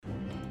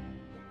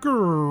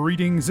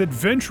Greetings,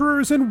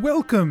 adventurers, and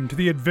welcome to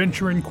the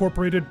Adventure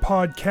Incorporated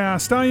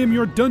podcast. I am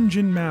your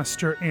Dungeon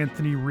Master,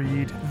 Anthony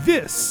Reed.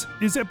 This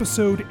is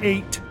episode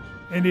 8,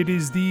 and it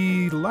is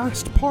the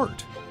last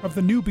part of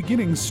the New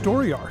Beginnings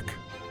story arc.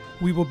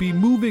 We will be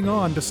moving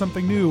on to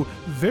something new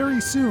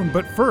very soon,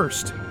 but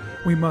first,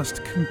 we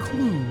must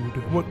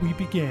conclude what we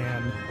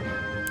began.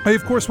 I,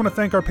 of course, want to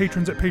thank our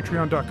patrons at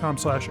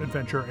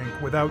patreon.com/Adventure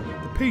Inc. Without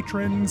the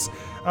patrons,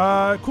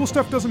 cool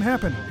stuff doesn't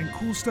happen, and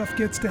cool stuff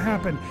gets to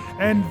happen.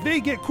 And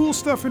they get cool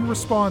stuff in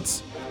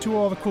response to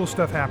all the cool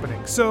stuff happening.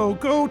 So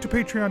go to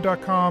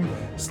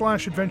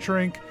patreon.com/Adventure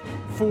Inc.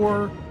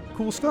 for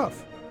cool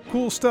stuff.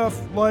 Cool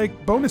stuff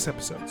like bonus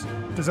episodes.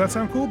 Does that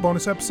sound cool?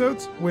 Bonus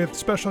episodes with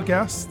special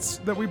guests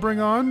that we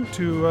bring on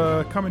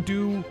to come and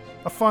do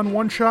a fun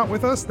one-shot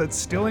with us that's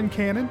still in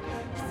canon,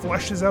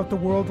 fleshes out the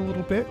world a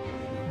little bit,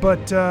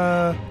 but,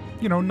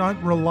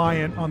 not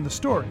reliant on the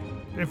story.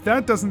 If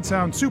that doesn't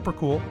sound super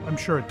cool, I'm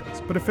sure it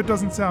does, but if it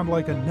doesn't sound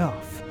like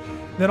enough,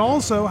 then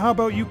also, how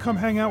about you come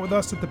hang out with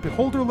us at the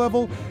Beholder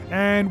level,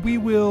 and we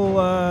will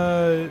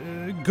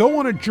go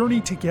on a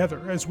journey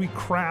together as we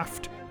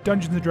craft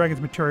Dungeons &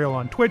 Dragons material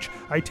on Twitch.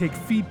 I take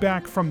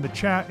feedback from the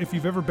chat. If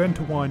you've ever been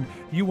to one,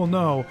 you will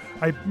know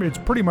it's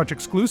pretty much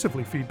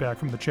exclusively feedback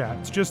from the chat.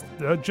 It's just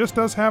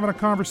us having a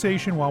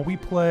conversation while we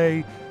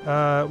play,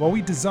 while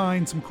we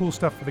design some cool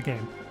stuff for the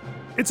game.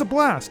 It's a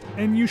blast,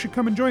 and you should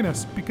come and join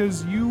us,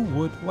 because you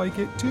would like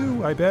it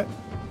too, I bet.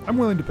 I'm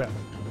willing to bet.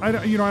 I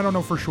don't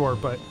know for sure,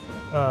 but,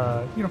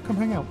 come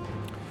hang out.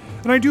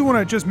 And I do want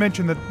to just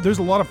mention that there's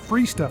a lot of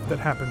free stuff that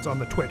happens on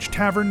the Twitch.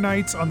 Tavern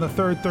nights on the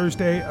third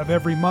Thursday of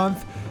every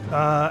month,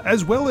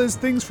 as well as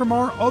things from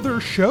our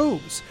other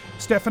shows.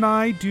 Steph and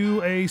I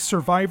do a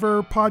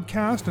Survivor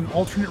podcast, an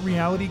alternate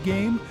reality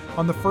game,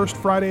 on the first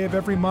Friday of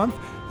every month.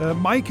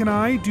 Mike and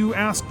I do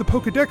Ask the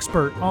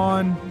Pokedexpert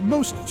on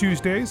most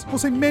Tuesdays. We'll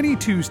say many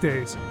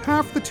Tuesdays.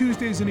 Half the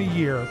Tuesdays in a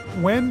year.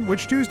 When?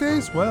 Which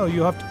Tuesdays? Well,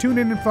 you'll have to tune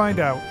in and find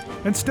out.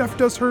 And Steph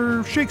does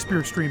her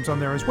Shakespeare streams on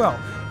there as well.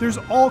 There's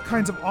all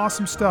kinds of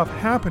awesome stuff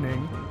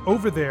happening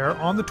over there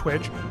on the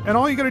Twitch, and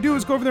all you gotta do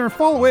is go over there and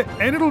follow it,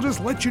 and it'll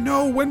just let you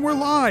know when we're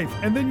live,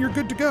 and then you're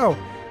good to go.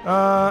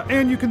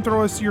 And you can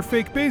throw us your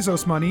fake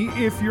Bezos money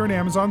if you're an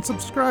Amazon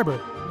subscriber,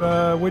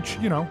 which,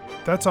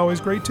 that's always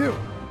great too.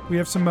 We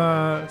have some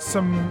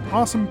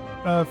awesome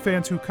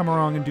fans who come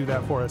along and do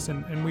that for us,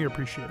 and we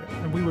appreciate it.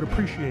 And we would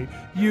appreciate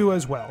you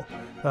as well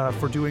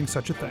for doing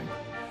such a thing.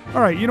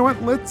 All right, you know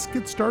what? Let's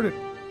get started.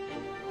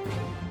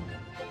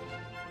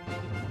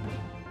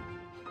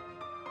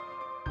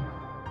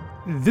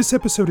 This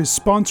episode is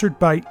sponsored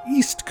by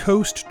East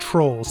Coast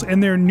Trolls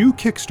and their new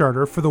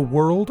Kickstarter for the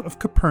World of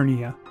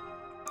Capernia.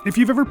 If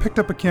you've ever picked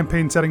up a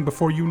campaign setting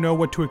before, you know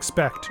what to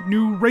expect.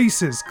 New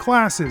races,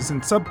 classes,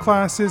 and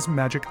subclasses,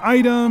 magic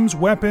items,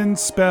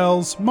 weapons,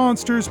 spells,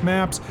 monsters,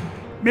 maps,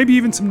 maybe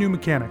even some new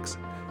mechanics.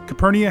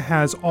 Capernia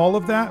has all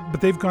of that,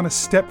 but they've gone a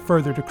step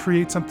further to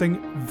create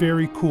something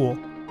very cool.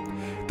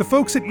 The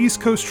folks at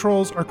East Coast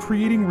Trolls are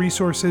creating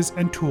resources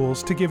and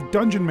tools to give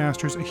Dungeon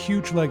Masters a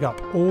huge leg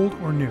up, old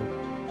or new.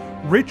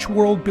 Rich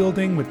world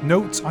building with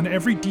notes on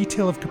every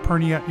detail of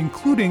Capernia,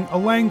 including a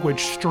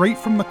language straight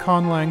from the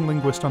Conlang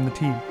linguist on the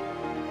team.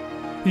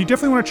 You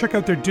definitely want to check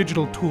out their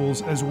digital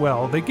tools as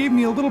well. They gave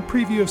me a little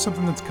preview of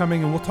something that's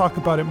coming, and we'll talk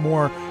about it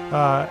more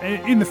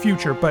in the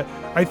future, but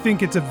I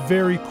think it's a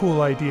very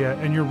cool idea,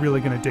 and you're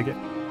really going to dig it.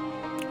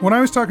 When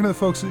I was talking to the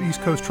folks at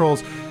East Coast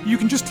Trolls, you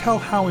can just tell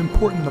how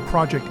important the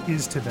project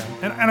is to them,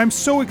 and I'm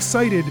so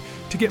excited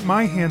to get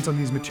my hands on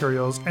these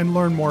materials and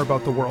learn more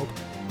about the world.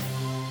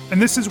 And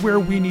this is where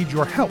we need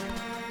your help.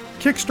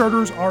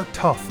 Kickstarters are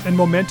tough, and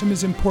momentum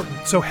is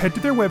important, so head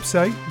to their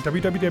website,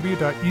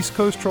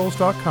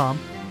 www.eastcoasttrolls.com.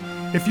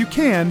 If you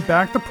can,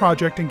 back the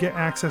project and get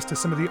access to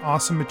some of the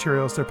awesome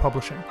materials they're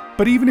publishing.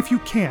 But even if you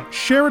can't,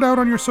 share it out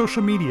on your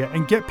social media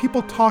and get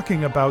people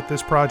talking about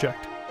this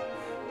project.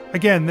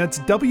 Again, that's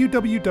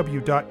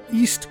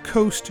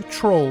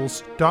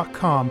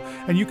www.eastcoasttrolls.com,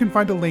 and you can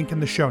find a link in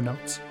the show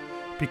notes.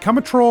 Become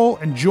a troll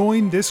and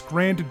join this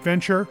grand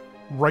adventure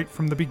right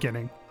from the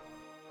beginning.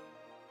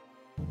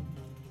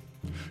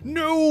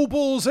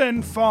 Nobles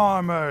and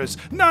farmers,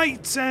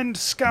 knights and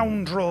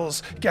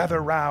scoundrels,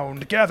 gather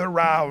round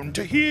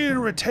to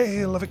hear a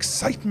tale of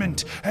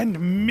excitement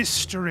and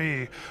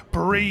mystery.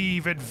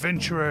 Brave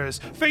adventurers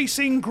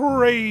facing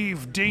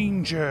grave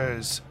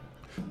dangers.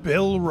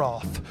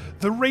 Belroth,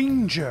 the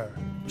Ranger.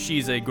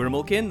 She's a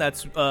Grimalkin,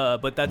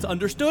 but that's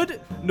understood.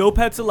 No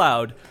pets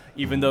allowed,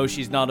 even though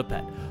she's not a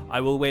pet.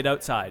 I will wait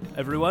outside.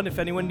 Everyone, if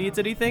anyone needs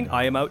anything,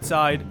 I am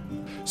outside.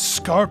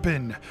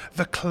 Scarpin,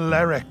 the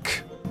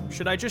Cleric.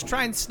 Should I just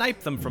try and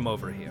snipe them from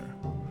over here?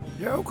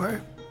 Yeah,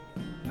 okay.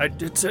 I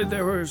did say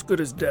they were as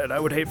good as dead. I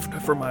would hate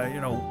for my,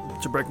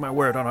 to break my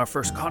word on our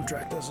first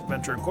contract as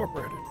Adventure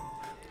Incorporated.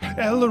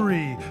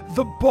 Ellery,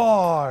 the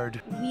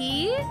Bard.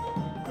 We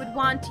would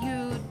want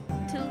you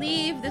to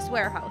leave this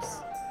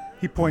warehouse.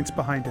 He points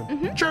behind him.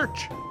 Mm-hmm.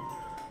 Church.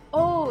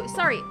 Oh,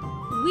 sorry.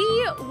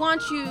 We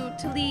want you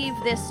to leave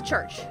this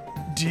church.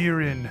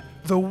 Deerin,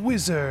 the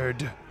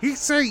Wizard. He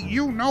say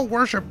you no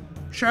worship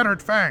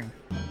Shattered Fang.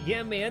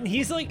 Yeah, man,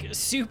 he's like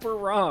super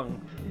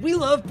wrong. We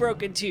love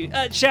Broken Tooth.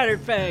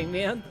 Shattered Fang,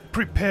 man.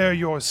 Prepare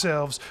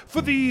yourselves,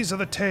 for these are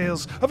the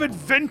tales of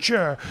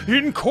Adventure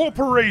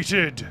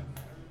Incorporated.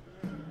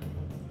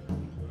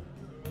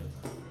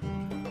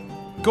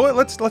 Go.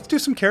 Let's do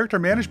some character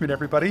management,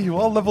 everybody. You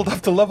all leveled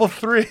up to level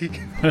 3.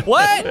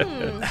 What?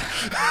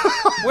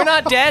 We're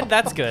not dead.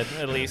 That's good,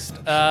 at least.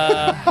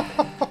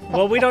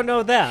 Well, we don't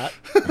know that.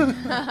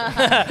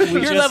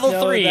 You're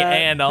level 3,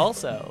 and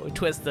also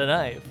twist the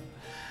knife.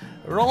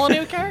 Roll a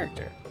new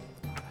character.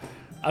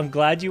 I'm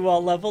glad you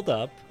all leveled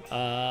up.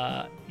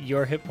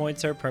 Your hit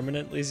points are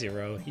permanently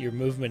 0. Your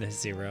movement is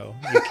 0.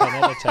 You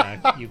cannot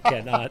attack. You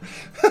cannot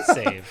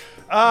save.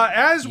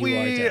 As You we...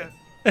 are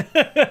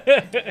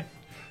dead.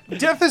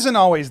 Death isn't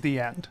always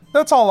the end.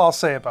 That's all I'll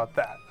say about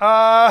that.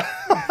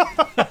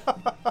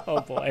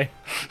 Oh, boy.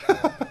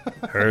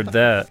 Heard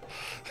that.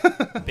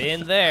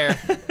 Been there.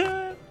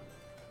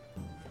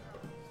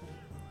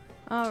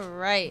 All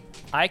right.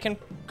 I can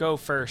go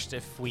first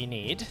if we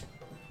need.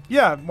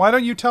 Yeah, why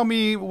don't you tell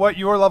me what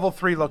your level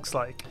 3 looks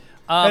like?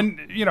 And,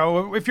 you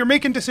know, if you're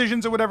making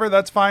decisions or whatever,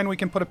 that's fine. We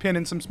can put a pin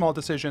in some small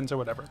decisions or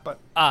whatever. But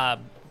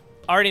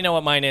Already know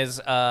what mine is.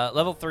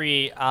 Level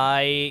 3,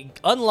 I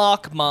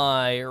unlock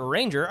my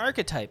Ranger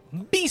archetype.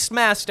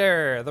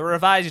 Beastmaster! The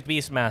revised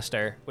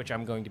Beastmaster, which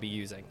I'm going to be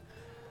using.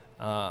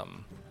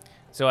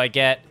 So I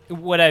get...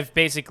 What I've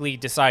basically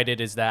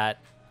decided is that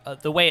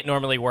the way it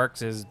normally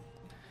works is...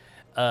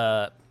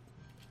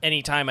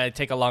 anytime I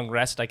take a long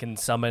rest, I can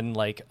summon,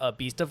 like, a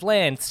Beast of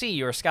Land,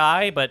 Sea, or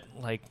Sky, but,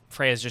 like,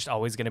 Freya's just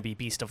always going to be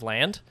Beast of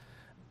Land.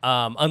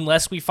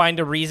 Unless we find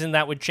a reason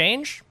that would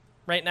change.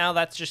 Right now,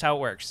 that's just how it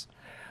works.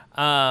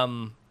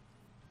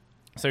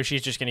 So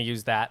she's just going to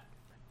use that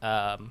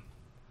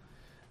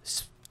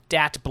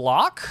stat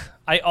block.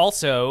 I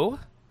also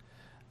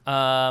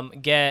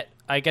get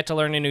to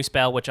learn a new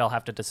spell, which I'll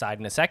have to decide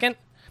in a second.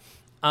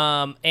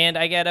 And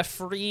I get a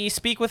free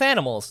Speak with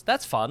Animals.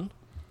 That's fun.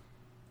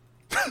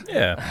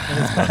 Yeah.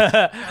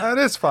 that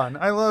is fun.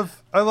 I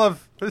love I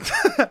love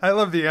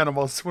the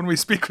animals when we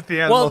speak with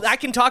the animals. Well, I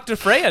can talk to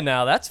Freya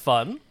now. That's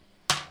fun.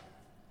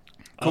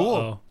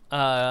 Cool.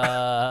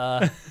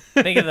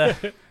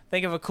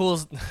 Think of a cool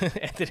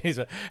Anthony's.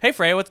 Hey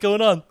Freya, what's going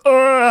on?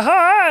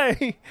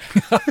 Hi,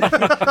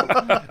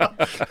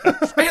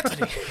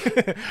 Anthony.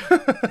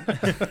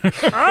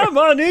 I'm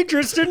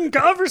uninterested in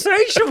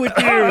conversation with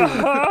you.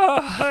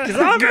 Because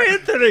I'm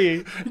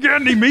Anthony. You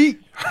got any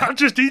meat? I'll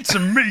just eat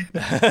some meat.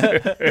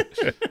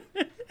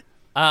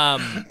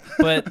 And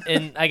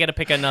I got to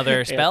pick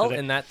another spell, Anthony.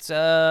 and that's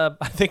I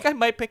think I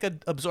might pick an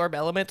Absorb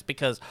Element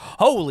because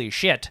holy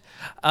shit.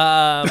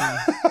 And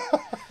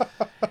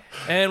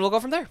we'll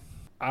go from there.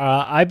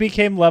 I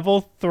became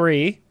level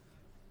 3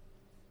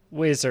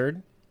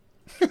 wizard.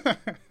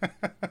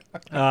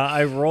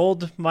 I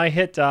rolled my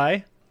hit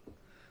die.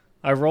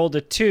 I rolled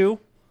a 2.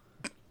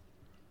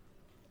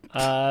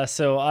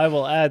 So I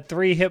will add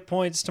 3 hit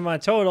points to my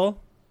total.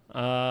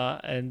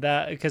 And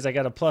that because I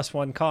got a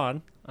 +1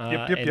 con.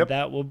 Yep.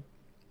 That will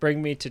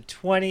bring me to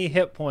 20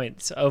 hit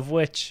points, of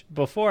which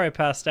before I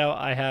passed out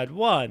I had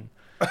 1.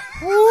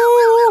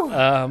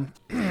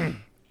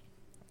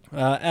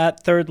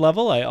 At 3rd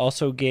level, I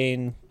also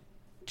gain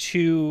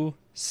 2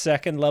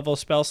 second-level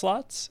spell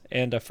slots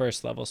and a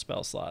first-level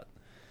spell slot.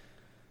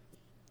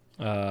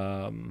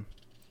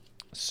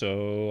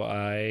 So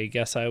I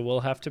guess I will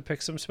have to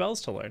pick some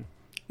spells to learn.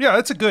 Yeah,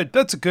 that's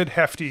a good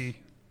hefty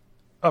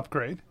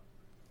upgrade.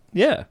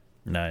 Yeah.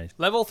 Nice.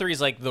 Level 3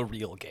 is like the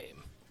real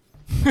game.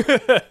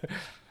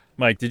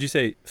 Mike, did you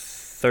say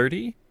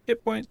 30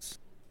 hit points?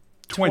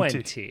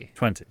 20.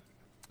 20.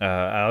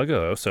 I'll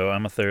go. So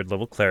I'm a 3rd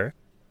level cleric.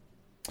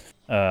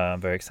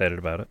 I'm very excited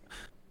about it.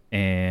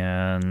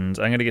 And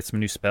I'm going to get some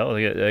new spells.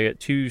 I get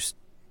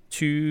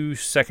two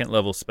second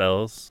level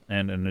spells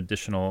and an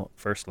additional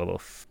first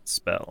level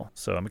spell.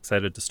 So I'm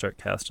excited to start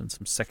casting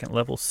some second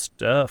level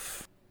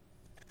stuff.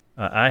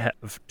 I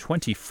have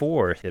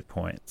 24 hit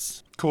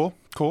points. Cool.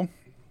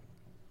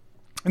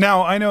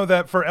 Now, I know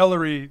that for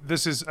Ellery,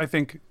 this is, I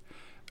think,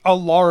 a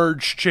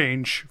large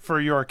change for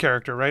your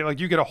character, right? Like,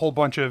 you get a whole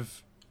bunch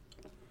of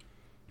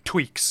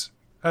tweaks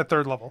at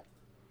 3rd level.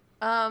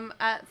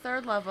 At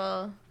 3rd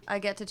level, I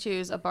get to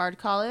choose a Bard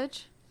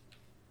College,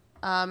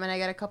 and I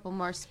get a couple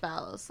more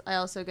spells. I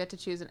also get to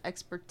choose an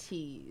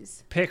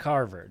Expertise. Pick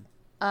Harvard.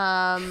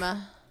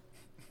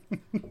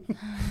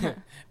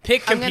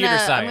 Pick computer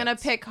science. I'm gonna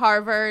pick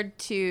Harvard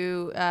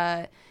to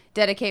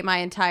dedicate my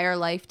entire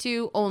life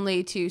to,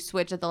 only to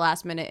switch at the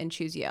last minute and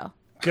choose Yale.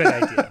 Good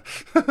idea.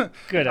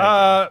 Good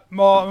idea.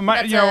 Well,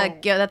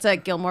 That's a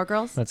Gilmore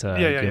Girls. That's a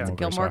yeah.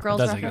 Gilmore Girls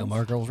That's a reference.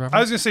 Gilmore Girls I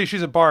reference. was going to say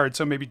she's a bard,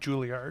 so maybe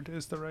Juilliard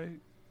is the right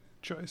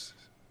choice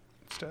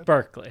instead.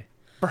 Berkeley.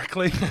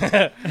 Berkeley.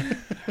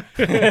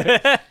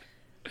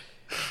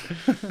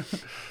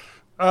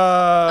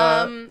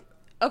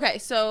 Okay,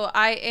 so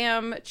I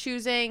am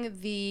choosing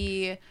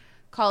the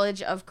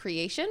College of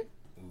Creation.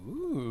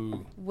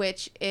 Ooh.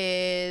 Which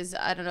is,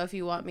 I don't know if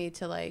you want me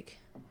to, like,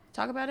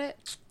 talk about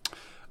it.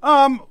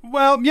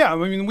 Well, yeah. I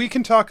mean, we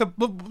can talk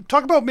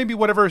about maybe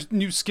whatever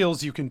new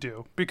skills you can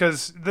do,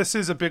 because this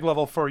is a big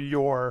level for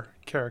your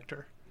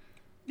character.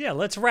 Yeah,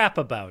 let's rap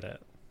about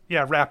it.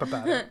 Yeah, rap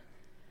about it.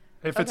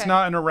 If it's Okay.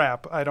 not in a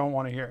rap, I don't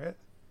want to hear it.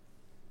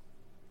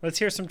 Let's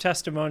hear some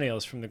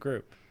testimonials from the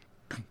group.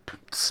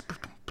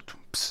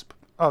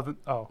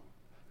 Oh.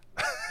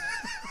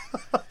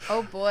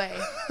 Oh boy.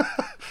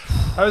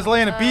 I was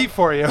laying a beat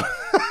for you.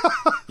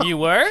 You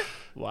were?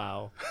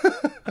 Wow.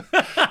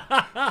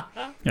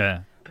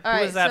 Yeah. All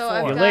right, was that so for?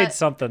 I've You got, laid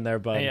something there,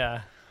 bud.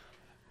 Yeah.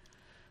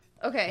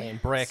 Okay. Laying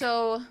brick.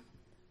 So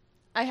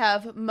I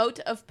have Moat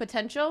of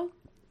Potential.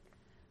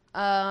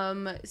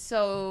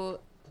 So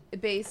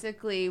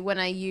basically when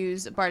I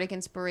use Bardic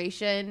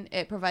Inspiration,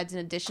 it provides an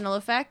additional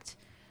effect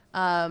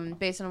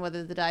based on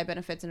whether the die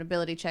benefits an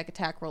ability check,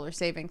 attack roll, or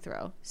saving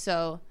throw.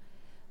 So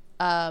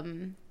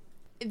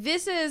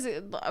this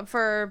is,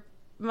 for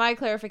my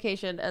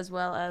clarification as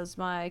well as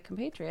my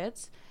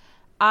compatriots,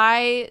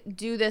 I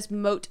do this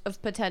Moat of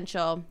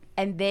Potential,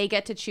 and they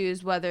get to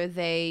choose whether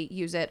they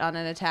use it on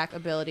an attack,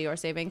 ability, or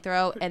saving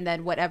throw, and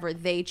then whatever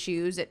they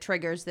choose, it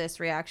triggers this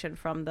reaction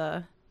from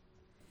the...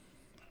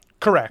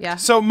 Correct. Yeah.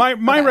 So my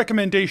Okay.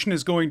 recommendation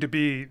is going to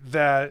be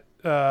that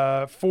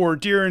for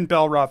Deeren,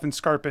 Belroth, and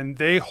Scarpin,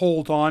 they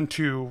hold on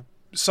to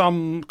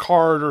some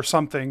card or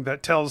something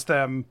that tells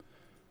them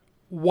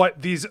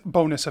what these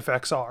bonus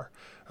effects are,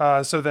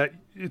 so that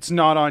it's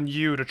not on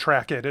you to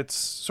track it. It's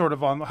sort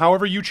of on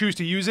however you choose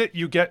to use it.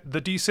 You get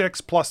the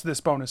D6 plus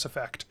this bonus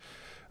effect.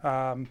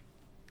 For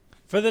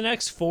the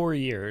next 4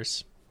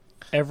 years,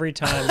 every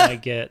time I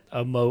get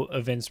a mote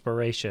of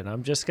inspiration,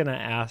 I'm just going to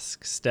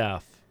ask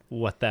Steph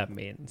what that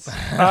means.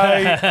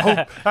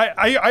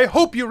 I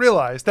hope you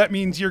realize that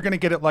means you're going to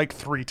get it like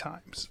 3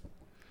 times.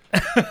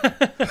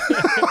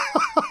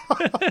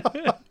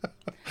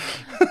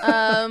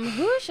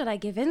 Who should I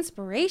give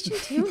inspiration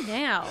to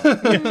now?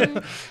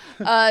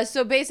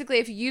 So basically,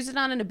 if you use it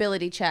on an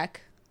ability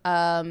check,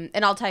 and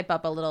I'll type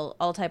up a little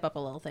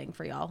thing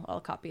for y'all.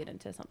 I'll copy it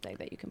into something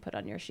that you can put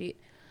on your sheet.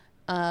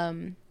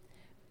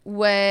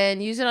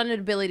 When you use it on an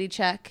ability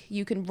check,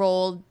 you can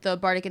roll the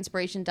Bardic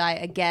Inspiration die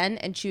again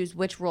and choose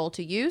which roll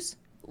to use.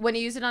 When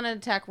you use it on an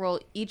attack roll,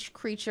 each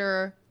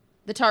creature,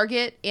 the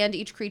target, and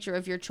each creature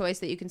of your choice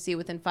that you can see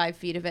within 5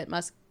 feet of it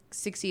must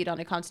succeed on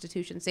a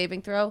Constitution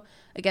saving throw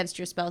against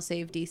your spell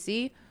save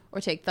DC,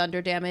 or take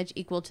thunder damage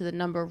equal to the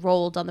number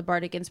rolled on the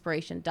Bardic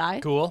Inspiration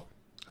die. Cool.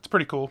 It's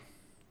pretty cool.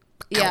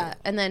 Yeah,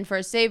 and then for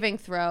a saving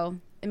throw,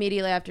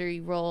 immediately after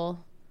you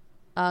roll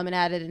and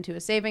add it into a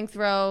saving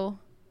throw,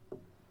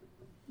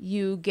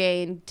 you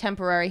gain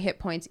temporary hit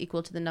points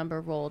equal to the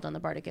number rolled on the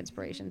Bardic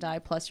Inspiration die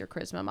plus your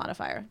Charisma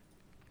modifier.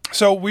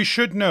 So we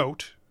should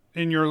note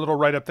in your little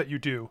write-up that you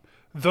do,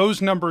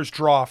 those numbers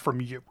draw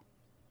from you.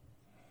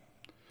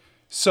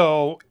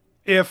 So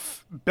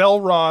if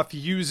Belroth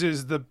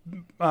uses the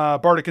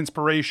Bardic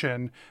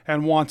Inspiration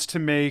and wants to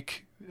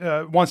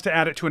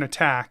add it to an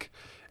attack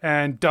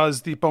and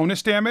does the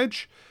bonus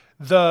damage,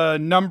 the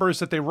numbers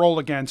that they roll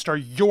against are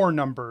your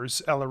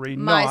numbers, Ellery,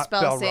 My not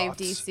spell save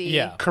Belroth's. DC,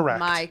 Yeah.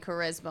 Correct. my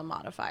Charisma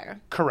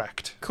modifier.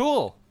 Correct.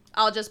 Cool.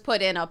 I'll just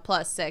put in a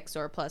 +6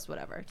 or plus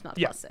whatever. It's not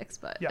Yeah. +6,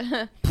 but...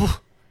 Yeah.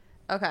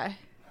 Okay.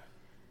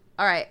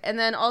 All right. And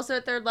then also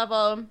at 3rd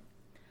level,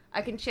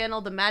 I can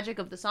channel the magic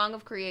of the Song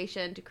of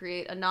Creation to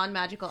create a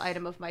non-magical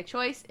item of my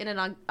choice in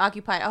an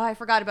occupy. Oh, I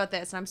forgot about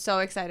this, and I'm so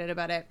excited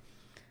about it.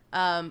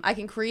 I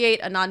can create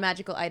a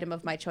non-magical item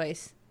of my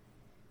choice.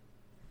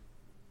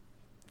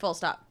 Full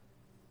stop.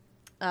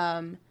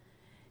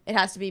 It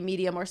has to be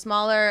medium or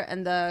smaller,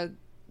 and the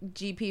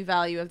GP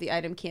value of the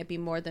item can't be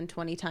more than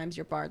 20 times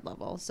your bard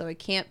level. So it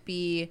can't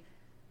be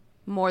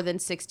more than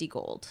 60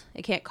 gold.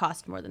 It can't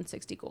cost more than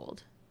 60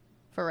 gold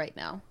for right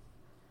now.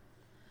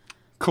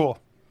 Cool.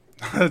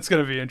 That's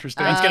going to be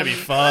interesting. It's gonna be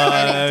fun.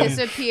 And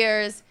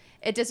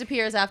it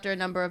disappears after a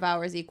number of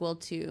hours equal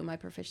to my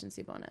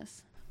proficiency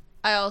bonus.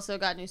 I also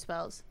got new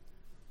spells.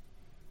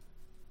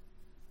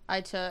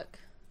 I took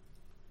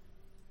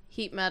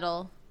heat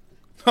metal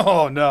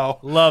Oh, no.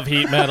 Love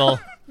heat metal.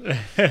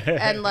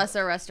 and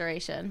lesser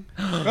restoration.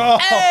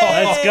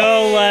 Let's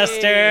go,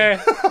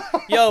 Lester.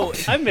 Yo,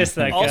 I miss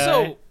that guy.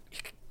 also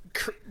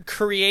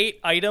create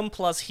item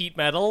plus heat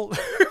metal.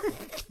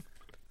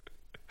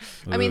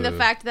 I mean, the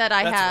fact that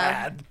I That's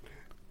have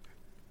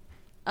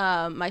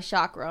rad. my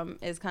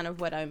chakram is kind of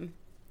what I'm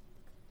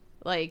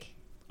like.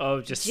 Oh,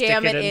 just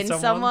Jam stick it in in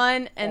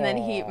someone and then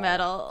heat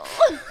metal.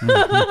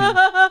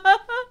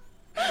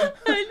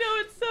 I know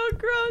it's so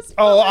gross.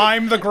 Oh, but, like,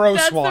 I'm the gross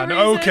that's the one.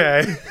 reason.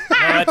 Okay. No,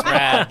 that's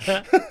rad.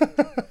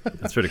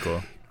 That's pretty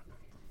cool.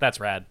 That's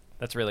rad.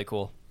 That's really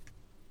cool.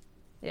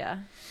 Yeah,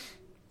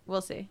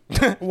 we'll see.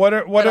 What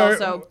are But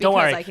also, Don't because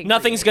worry. I can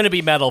Nothing's create. going to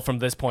be metal from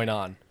this point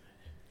on.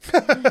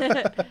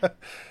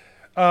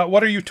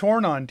 what are you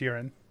torn on,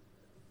 Deeren?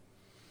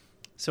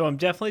 So I'm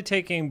definitely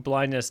taking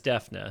blindness,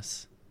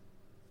 deafness.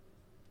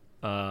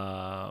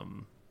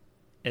 And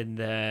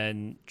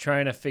then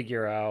trying to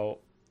figure out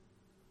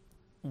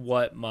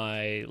what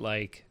my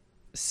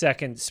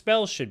second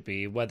spell should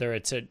be, whether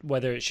it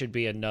should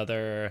be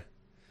another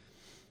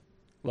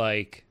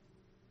like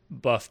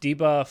buff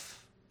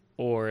debuff,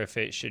 or if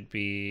it should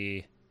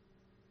be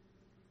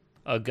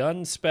a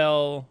gun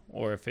spell,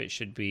 or if it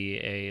should be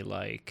a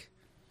like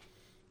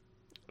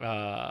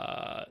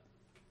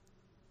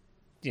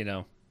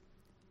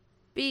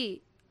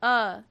Be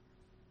a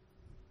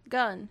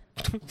gun.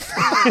 Be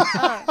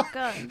a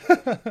gun.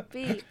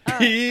 Be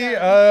Be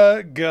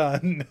a gun. a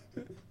gun.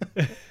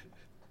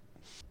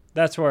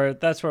 that's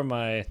where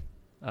my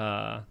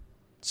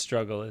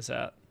struggle is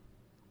at.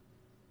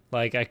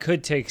 Like, I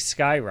could take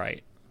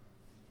Skywrite,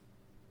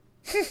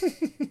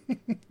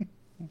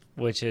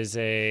 which is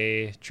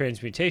a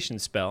transmutation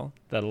spell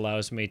that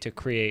allows me to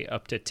create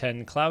up to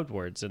 10 cloud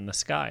words in the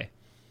sky.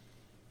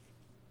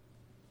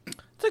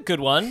 It's a good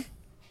one.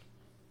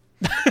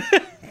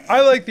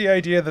 I like the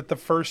idea that the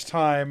first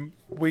time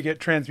we get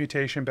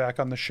transmutation back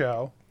on the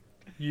show,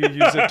 you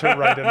use it to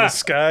write in the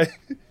sky.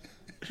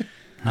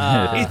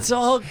 It's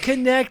all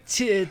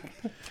connected.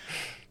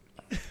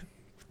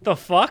 The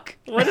fuck?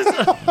 What is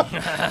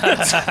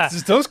that?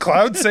 Does those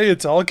clouds say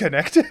it's all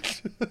connected?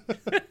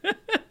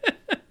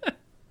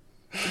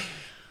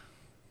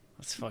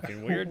 That's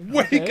fucking weird.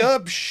 Wake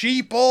up,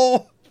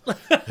 sheeple!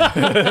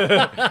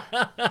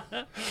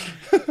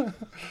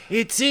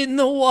 It's in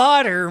the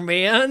water,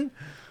 man.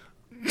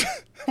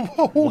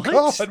 Oh,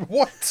 God,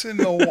 what's in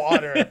the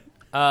water?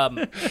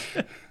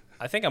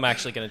 I think I'm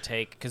actually going to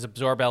take, because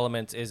Absorb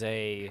Elements is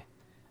a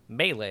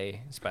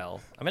melee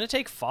spell, I'm going to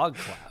take Fog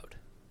Cloud.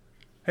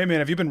 Hey, man,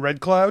 have you been red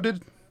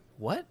clouded?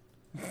 What?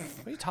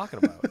 What are you talking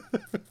about?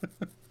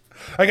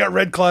 I got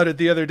red clouded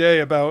the other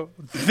day about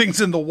things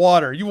in the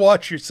water. You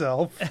watch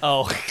yourself.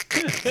 Oh.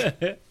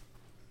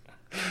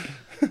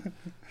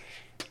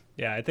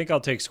 Yeah, I think I'll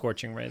take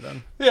Scorching Ray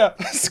then. Yeah,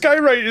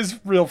 Skywrite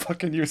is real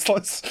fucking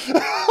useless.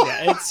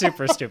 Yeah, it's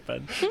super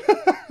stupid.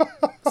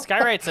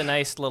 Skywrite's a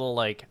nice little,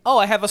 like, oh,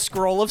 I have a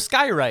scroll of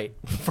Skywrite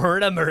for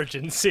an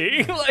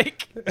emergency.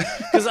 Like,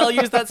 because I'll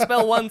use that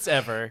spell once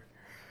ever.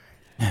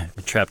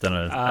 Trapped on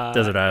a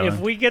desert island.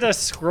 If we get a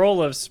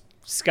scroll of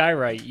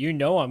Skywrite, you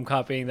know I'm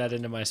copying that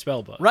into my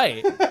spell book.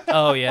 Right.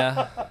 Oh,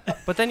 yeah.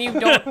 But then you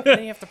don't, then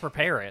you have to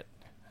prepare it.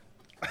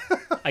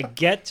 I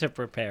get to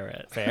prepare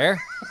it.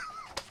 Fair.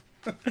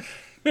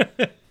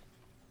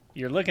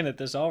 You're looking at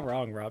this all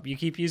wrong, Rob. You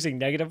keep using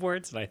negative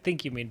words, and I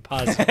think you mean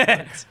positive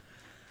words.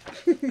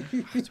 Do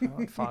I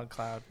want Fog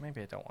Cloud?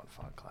 Maybe I don't want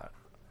Fog Cloud.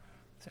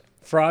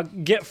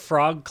 Get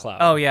Frog Cloud.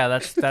 Oh, yeah,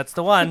 that's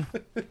the one.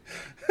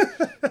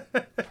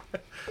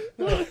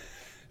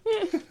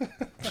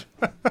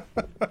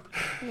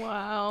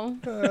 Wow.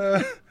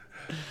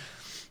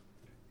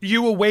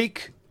 You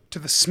awake to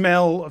the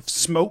smell of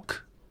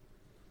smoke,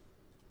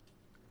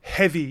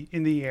 heavy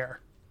in the air.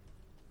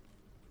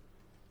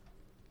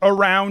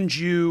 Around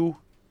you,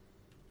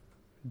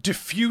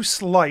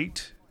 diffuse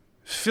light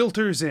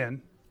filters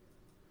in,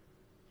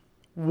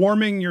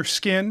 warming your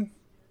skin.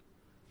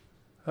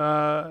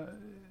 There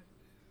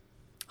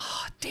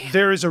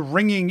is a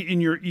ringing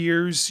in your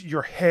ears.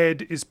 Your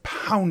head is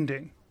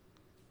pounding.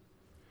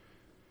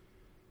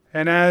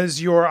 And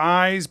as your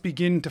eyes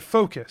begin to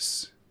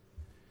focus,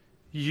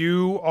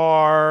 you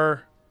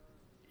are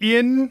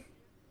in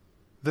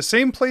the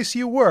same place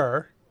you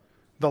were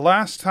the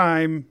last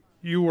time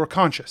you were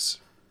conscious.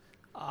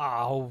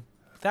 Oh,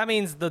 that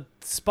means the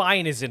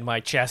spine is in my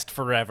chest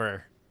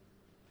forever.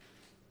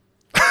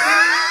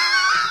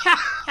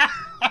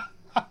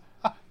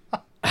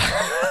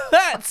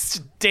 That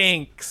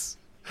stinks.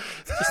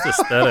 It's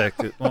just aesthetic.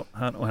 It won't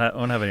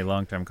have any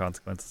long-term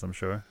consequences, I'm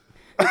sure.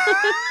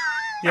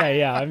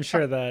 Yeah, I'm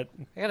sure that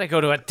I gotta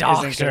go to a isn't going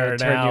doctor to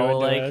turn now. you into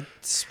Like, a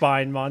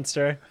spine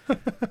monster.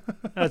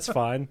 That's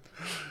fine.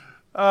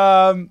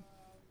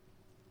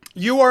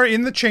 You are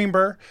in the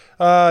chamber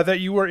that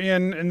you were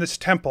in this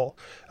temple,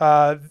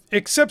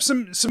 except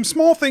some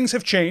small things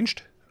have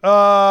changed.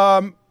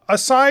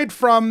 Aside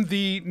from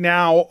the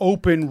now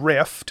open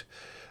rift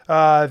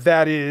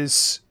that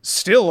is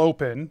still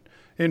open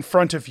in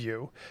front of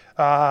you,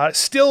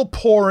 still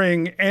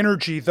pouring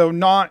energy, though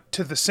not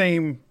to the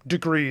same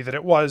degree that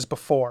it was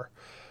before.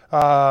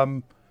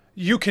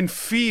 You can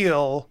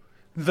feel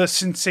the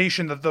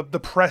sensation, the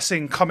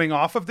pressing coming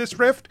off of this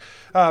rift,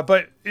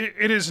 but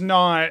it is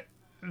not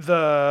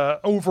the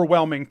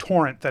overwhelming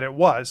torrent that it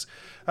was.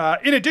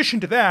 In addition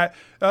to that,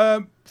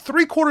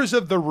 3/4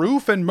 of the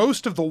roof and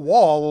most of the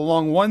wall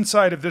along one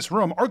side of this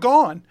room are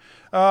gone.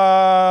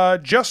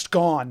 Just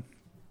gone.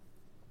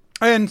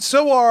 And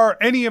so are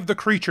any of the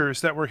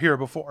creatures that were here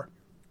before.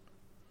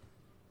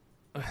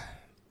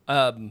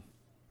 I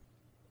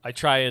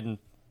try and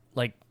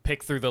like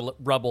pick through the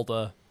rubble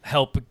to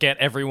help get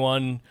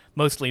everyone,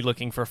 mostly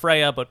looking for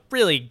Freya, but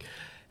really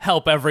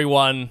help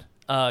everyone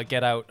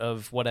get out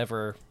of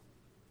whatever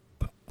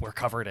we're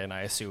covered in,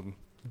 I assume.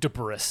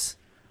 Debris.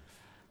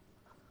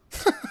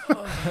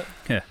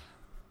 Yeah.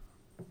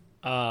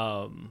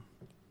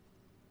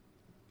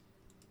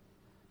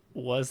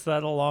 Was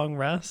that a long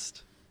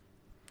rest?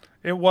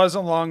 It was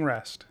a long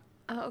rest.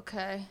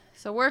 Okay.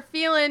 So we're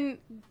feeling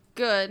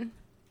good.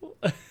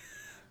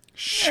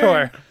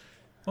 Sure.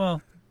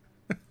 Well,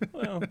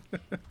 Well,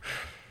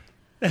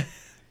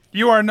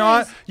 You are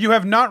not. You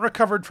have not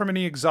recovered from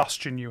any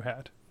exhaustion you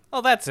had.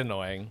 Oh, that's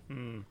annoying.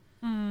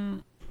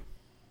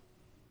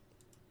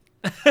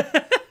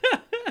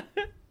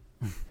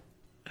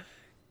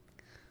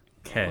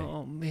 Okay.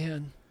 Oh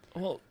man.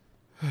 Well,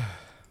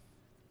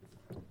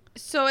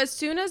 So as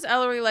soon as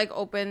Ellery like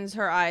opens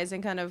her eyes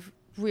and kind of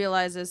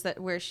realizes that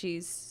where she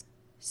is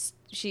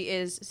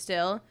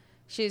still,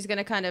 she's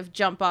gonna kind of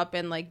jump up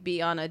and like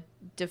be on a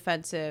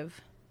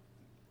defensive.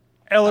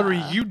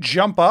 Ellery, you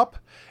jump up,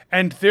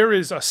 and there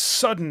is a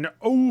sudden,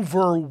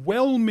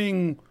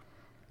 overwhelming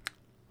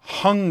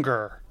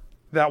hunger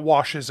that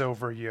washes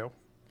over you.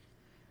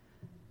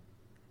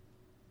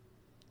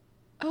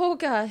 Oh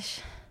gosh,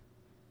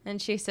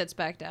 and she sits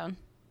back down.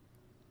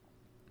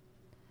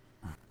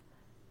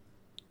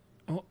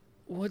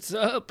 what's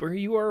up? Are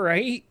you all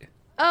right?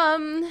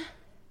 I'm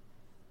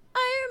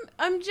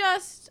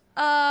just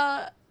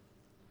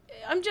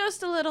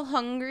a little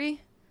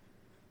hungry.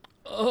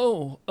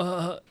 Oh,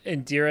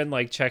 and Diren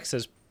like checks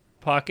his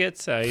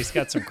pockets. He's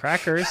got some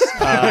crackers,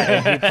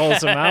 and he pulls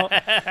them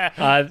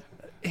out.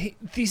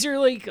 These are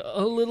like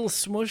a little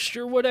smushed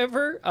or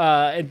whatever.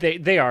 And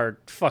they are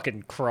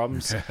fucking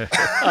crumbs.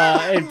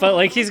 But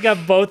like he's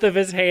got both of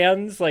his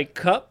hands like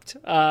cupped,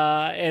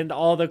 and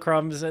all the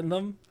crumbs in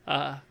them.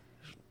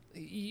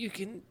 You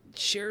can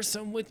share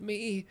some with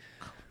me.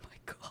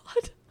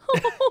 God.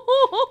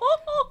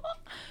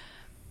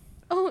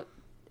 Oh,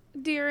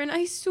 Diren,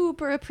 I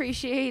super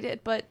appreciate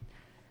it, but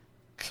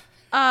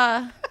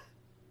and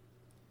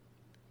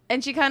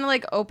she kind of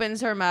like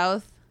opens her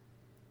mouth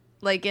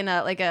like in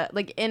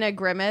a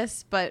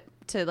grimace, but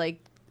to like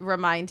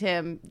remind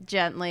him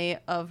gently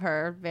of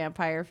her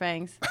vampire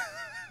fangs.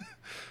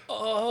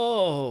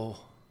 Oh.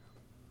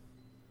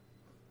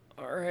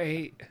 All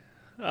right.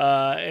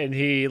 And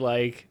he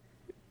like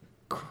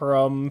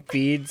crumb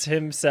feeds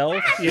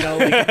himself,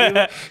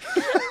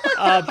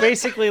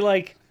 basically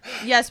like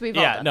Yes, we've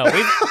all done. No,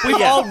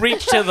 we've all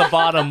reached to the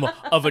bottom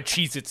of a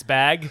Cheez-Its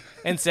bag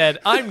and said,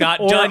 I'm not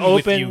Or done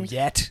with you opened-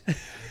 yet.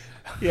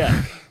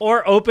 yeah,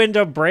 or opened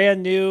a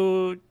brand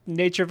new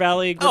Nature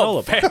Valley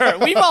granola bar. Fair.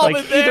 We've all Like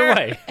been there. either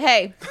way.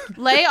 Hey,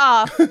 lay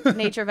off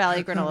Nature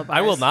Valley granola bars.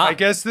 I will not. I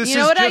guess this You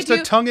know is what I just a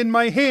do? tongue in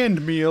my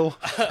hand meal.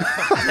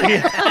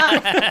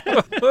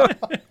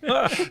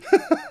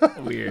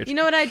 Weird. You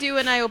know what I do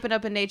when I open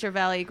up a Nature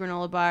Valley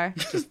granola bar?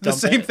 The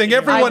same thing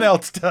everyone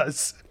else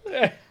does.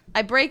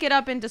 I break it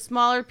up into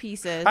smaller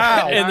pieces.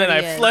 Ow. And then I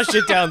Already is. flush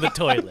it down the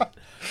toilet.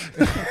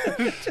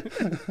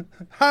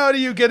 How do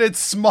you get it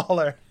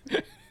smaller?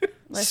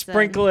 Listen,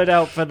 Sprinkle it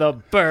out for the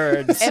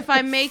birds. If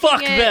I'm making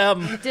Fuck it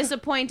them.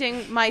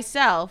 disappointing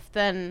myself,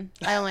 then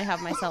I only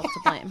have myself to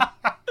blame.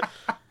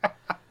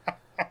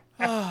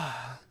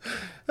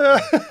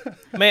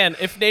 Man,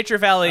 if Nature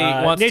Valley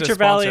wants Nature to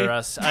sponsor Valley-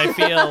 us, I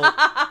feel,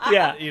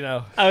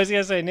 Yeah, I was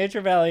gonna say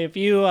Nature Valley. If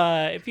you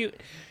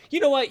you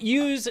know what,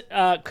 use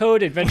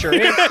code Adventure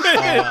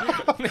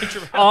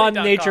Inc. on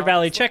Nature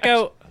Valley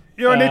checkout.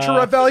 You're a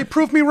Nature Valley.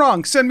 Prove me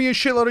wrong. Send me a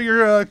shitload of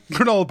your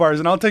granola bars,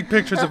 and I'll take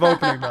pictures of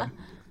opening them.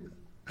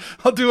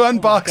 I'll do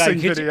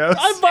unboxing could you- videos.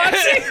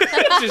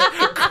 Unboxing.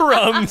 just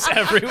crumbs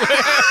everywhere.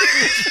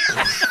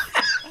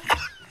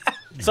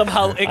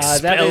 Somehow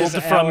expelled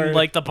from our-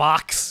 like the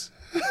box.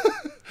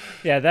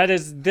 Yeah, that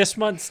is this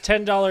month's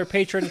 $10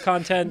 patron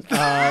content.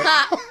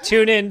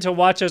 Tune in to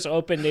watch us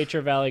open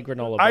Nature Valley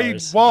granola I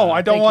bars. won't.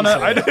 I don't thank want you to.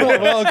 so I much.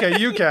 don't. Well, okay,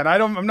 you can.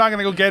 I'm not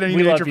gonna go get any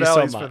We love Nature you so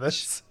Valleys for much.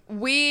 this.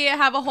 We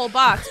have a whole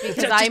box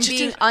because I'm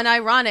being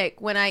unironic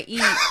when I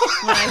eat,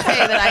 when I say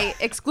that I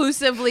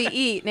exclusively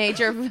eat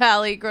Nature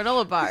Valley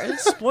granola bars.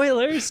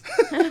 Spoilers.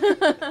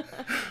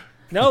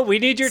 No, we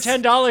need your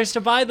 $10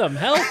 to buy them.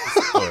 Help.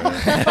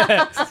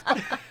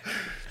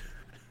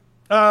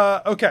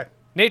 Okay.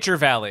 Nature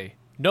Valley.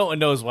 No one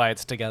knows why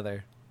it's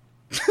together.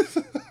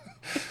 All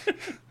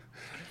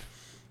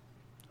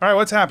right.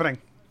 What's happening?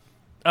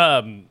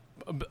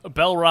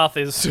 Belroth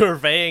is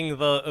surveying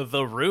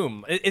the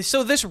room.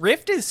 So this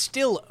rift is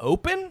still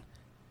open?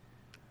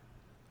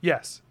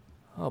 Yes.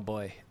 Oh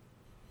boy.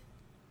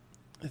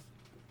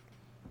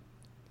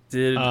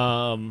 Did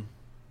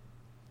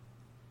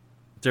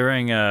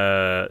during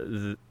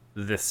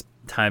this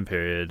time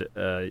period,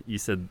 you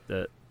said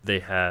that they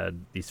had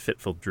these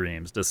fitful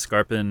dreams. Does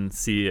Scarpin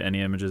see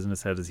any images in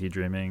his head? Is he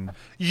dreaming?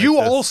 You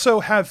like this? also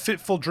have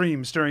fitful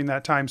dreams during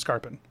that time,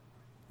 Scarpin.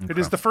 It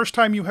is the first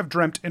time you have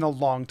dreamt in a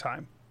long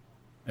time.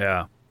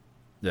 Yeah.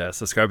 Yeah,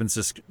 so Scarpin's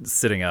just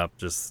sitting up,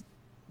 just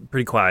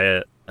pretty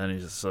quiet, and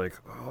he's just like,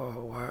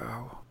 oh,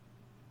 wow.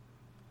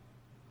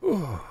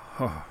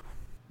 Oh.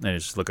 And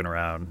he's just looking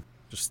around,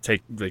 just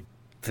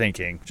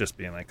thinking, just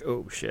being like,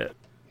 oh, shit.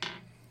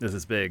 This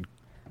is big.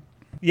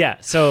 Yeah,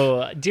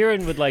 so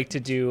Diren would like to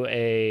do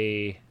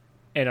an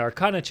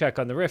Arcana check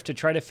on the rift to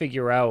try to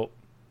figure out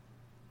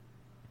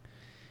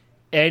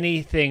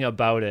anything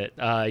about it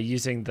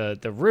using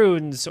the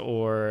runes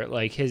or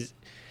like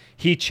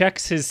he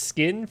checks his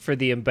skin for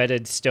the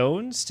embedded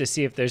stones to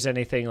see if there's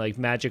anything like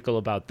magical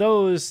about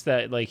those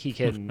that like he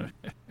can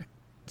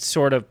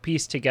sort of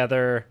piece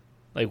together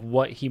like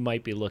what he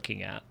might be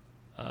looking at.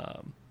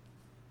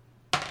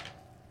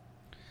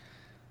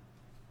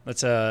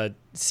 That's a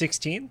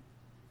 16.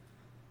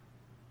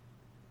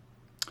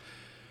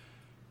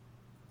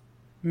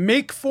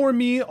 Make for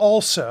me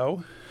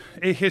also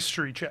a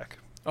history check.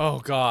 Oh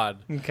God.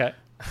 Okay.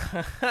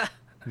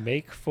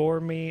 Make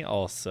for me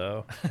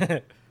also.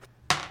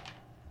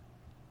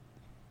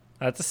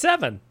 That's a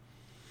 7.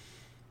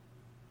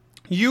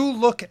 You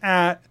look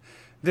at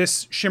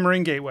this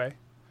shimmering gateway,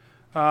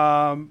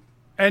 and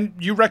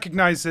you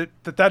recognize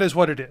that is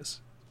what it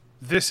is.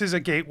 This is a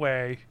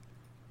gateway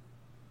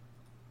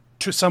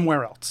to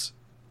somewhere else,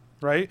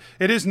 right?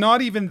 It is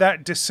not even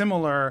that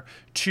dissimilar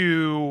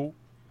to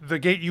the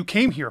gate you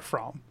came here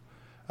from,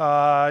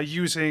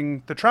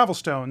 using the travel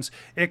stones,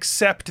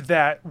 except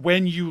that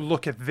when you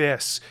look at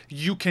this,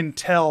 you can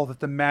tell that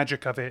the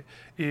magic of it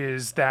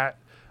is that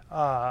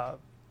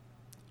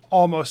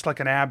almost like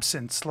an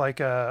absence, like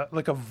a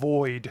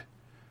void,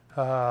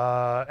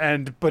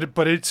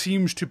 but it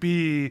seems to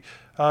be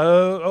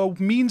a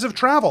means of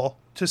travel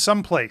to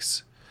some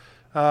place.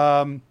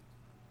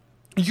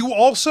 You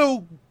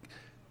also,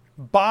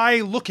 by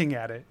looking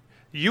at it,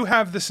 you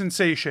have the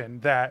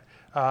sensation that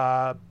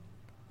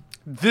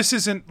this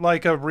isn't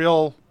like a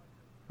real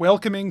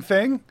welcoming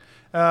thing,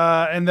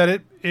 and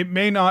that it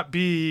may not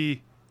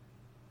be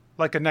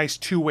like a nice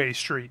two-way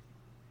street.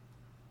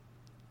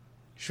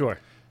 Sure.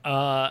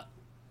 Are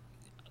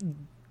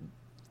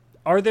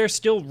there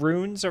still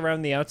runes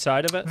around the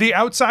outside of it? The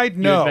outside, had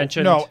no,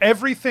 mentioned- no.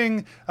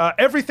 Everything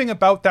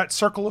about that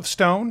circle of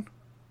stone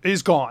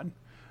is gone,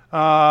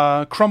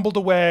 crumbled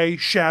away,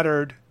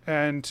 shattered,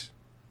 and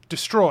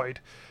destroyed.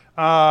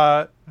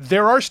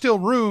 There are still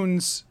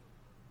runes,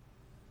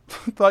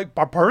 like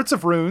parts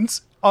of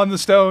runes, on the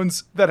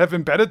stones that have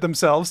embedded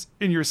themselves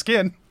in your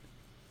skin.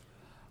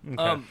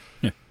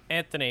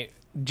 Anthony,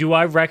 Do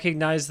I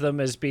recognize them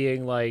as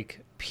being like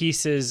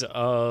pieces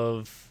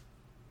of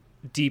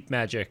deep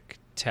magic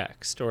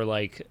text, or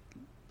like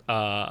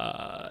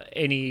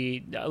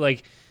any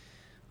like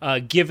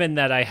given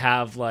that I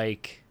have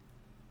like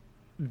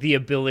the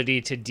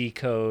ability to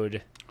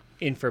decode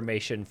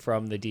information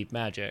from the deep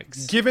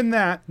magics? Given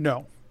that,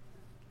 no.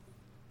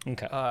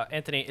 Okay.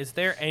 Anthony, is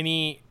there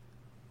anything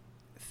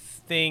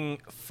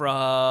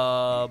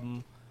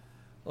from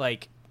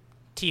like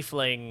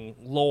tiefling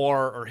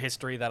lore or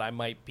history that I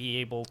might be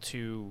able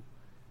to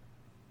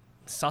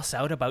suss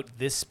out about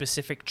this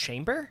specific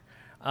chamber?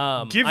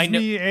 Give I know-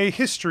 me a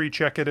history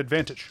check at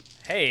advantage.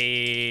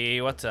 Hey,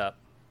 what's up?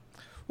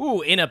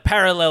 Ooh, in a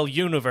parallel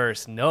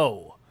universe,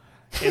 no.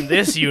 In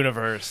this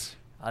universe,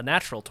 a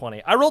natural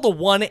 20. I rolled a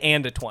 1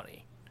 and a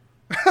 20.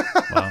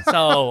 Wow.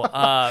 So,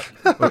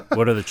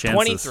 What are the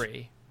chances?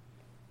 23.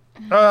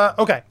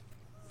 Okay.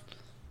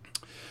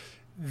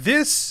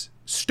 This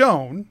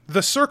stone,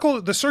 the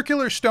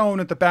circular stone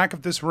at the back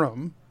of this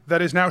room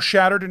that is now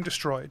shattered and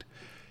destroyed,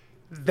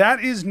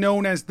 that is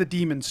known as the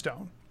Demon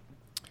Stone.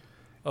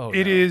 Oh,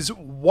 It no. is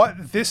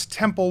what this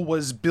temple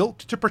was built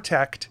to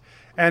protect,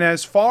 and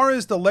as far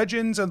as the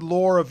legends and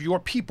lore of your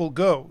people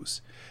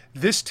goes,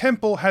 this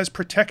temple has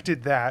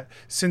protected that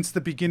since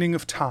the beginning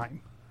of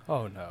time.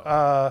 Oh,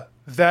 no.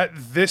 That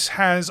this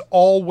has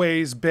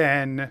always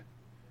been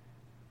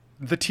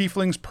the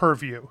Tiefling's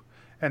purview,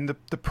 and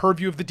the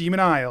purview of the Demon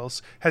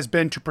Isles has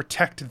been to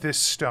protect this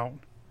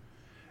stone,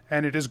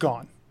 and it is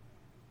gone.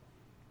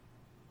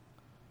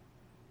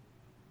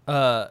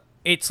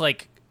 It's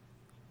like,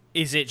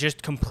 is it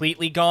just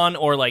completely gone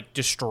or like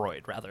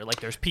destroyed, rather?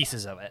 Like there's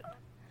pieces of it.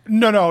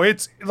 No,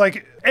 it's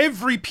like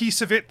every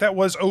piece of it that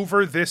was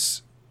over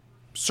this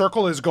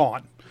circle is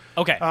gone.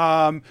 Okay.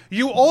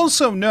 You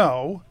also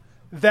know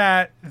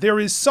that there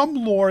is some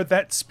lore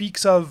that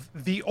speaks of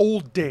the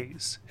old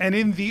days. And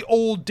in the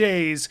old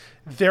days,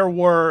 there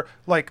were,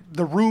 like,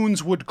 the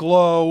runes would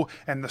glow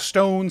and the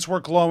stones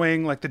were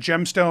glowing, like the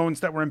gemstones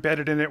that were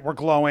embedded in it were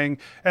glowing.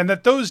 And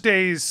that those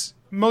days,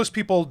 most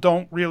people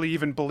don't really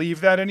even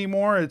believe that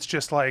anymore. It's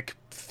just, like,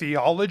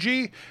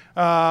 theology.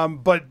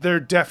 But they're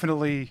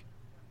definitely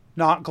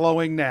not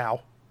glowing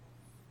now.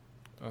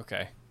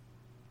 Okay.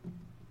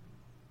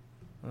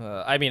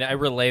 I mean, I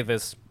relay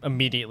this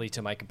immediately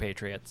to my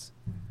compatriots,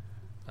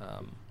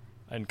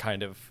 and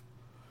kind of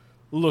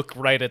look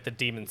right at the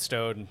demon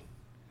stone.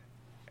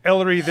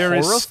 Ellery, there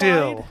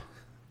Horrified?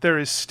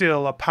 is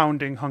still a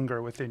pounding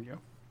hunger within you.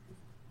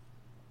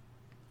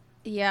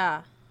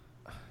 Yeah.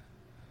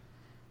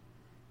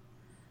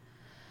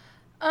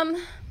 All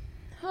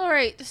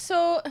right.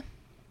 So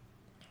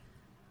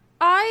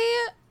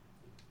I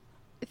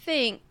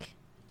think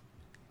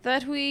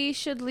that we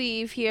should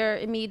leave here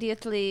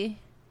immediately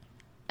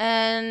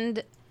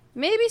and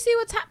maybe see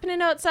what's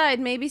happening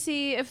outside. Maybe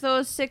see if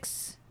those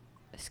 6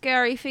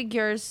 scary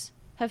figures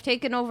have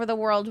taken over the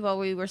world while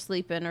we were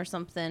sleeping or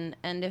something.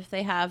 And if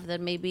they have,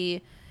 then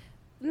maybe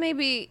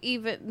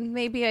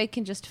I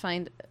can just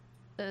find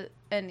a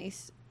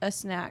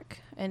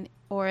snack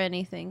or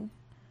anything.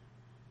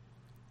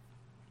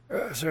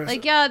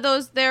 Like, yeah,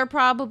 they're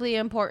probably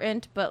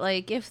important, but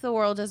like if the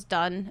world is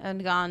done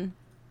and gone,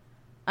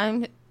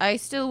 I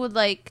still would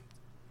like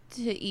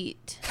to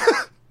eat.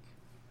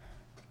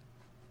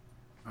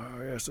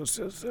 Oh, yes,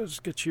 let's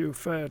get you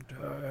fed,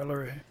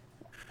 Ellery.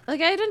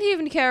 Like, I don't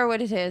even care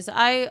what it is.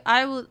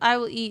 I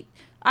will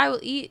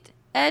eat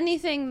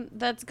anything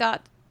that's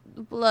got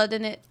blood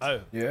in it.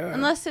 Oh. Yeah.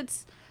 Unless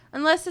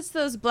it's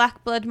those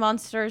black blood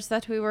monsters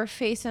that we were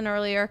facing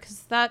earlier,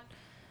 because that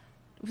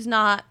was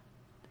not.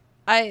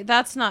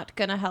 That's not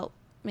gonna help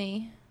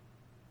me.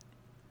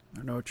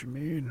 I know what you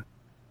mean.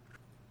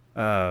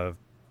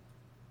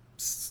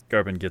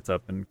 Scarpin gets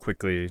up and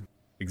quickly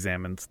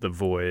examines the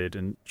void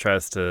and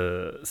tries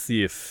to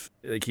see if,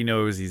 like, he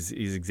knows he's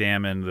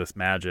examined this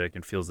magic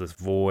and feels this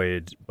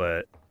void,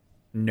 but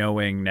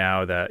knowing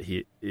now that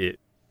it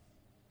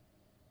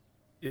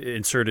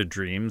inserted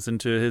dreams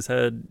into his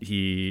head,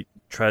 he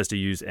tries to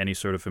use any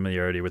sort of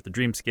familiarity with the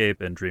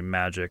dreamscape and dream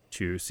magic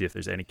to see if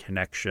there's any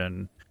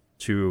connection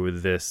to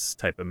this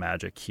type of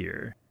magic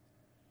here.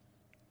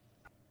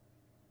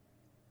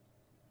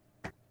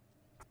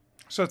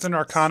 So it's an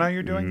Arcana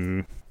you're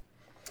doing?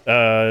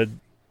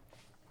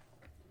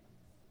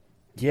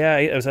 Yeah,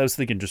 I was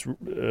thinking just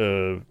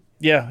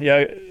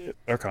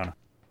Arcana.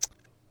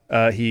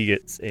 He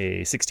gets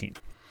a 16.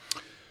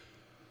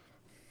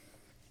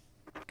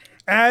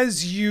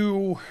 As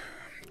you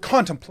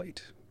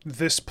contemplate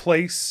this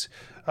place,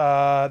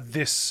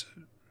 this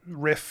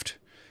rift,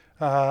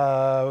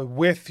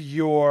 with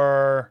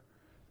your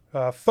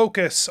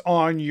focus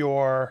on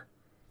your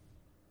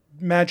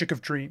magic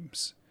of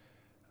dreams,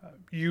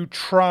 you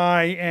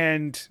try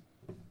and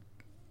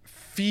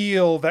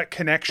feel that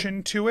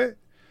connection to it.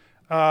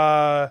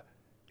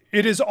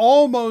 It is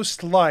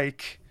almost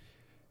like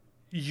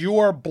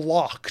you're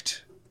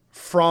blocked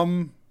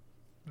from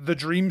the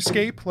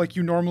dreamscape like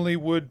you normally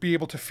would be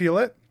able to feel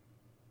it,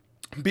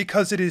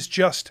 because it is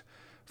just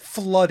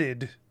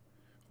flooded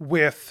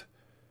with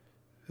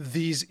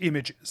these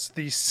images,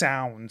 these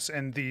sounds,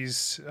 and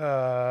these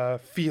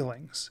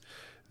feelings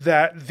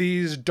that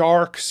these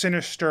dark,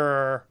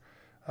 sinister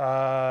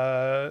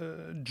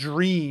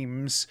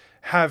dreams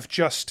have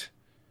just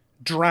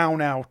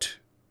drown out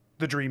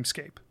the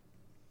dreamscape.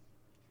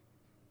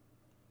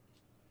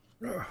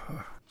 Well,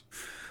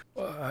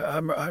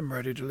 I'm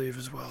ready to leave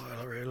as well,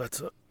 Ellery.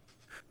 Let's.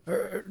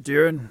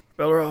 Deerin,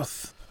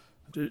 Belroth.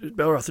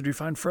 Belroth, did you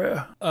find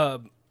Freya? I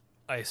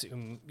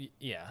assume,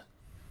 yeah.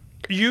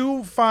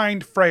 You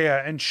find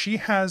Freya, and she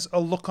has a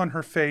look on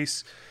her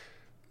face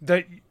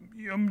that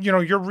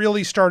you're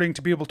really starting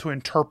to be able to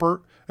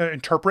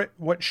interpret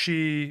what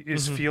she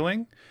is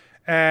feeling,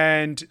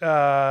 and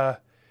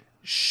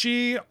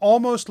she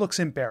almost looks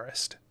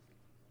embarrassed.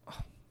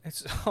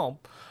 It's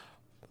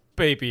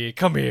baby,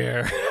 come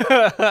here,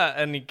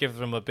 and he gives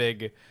him a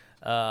big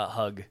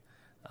hug.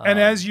 And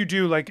as you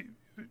do, like,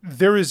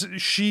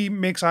 she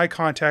makes eye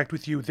contact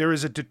with you. There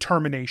is a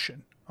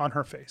determination on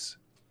her face.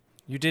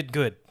 You did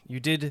good. You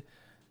did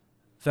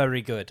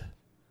very good.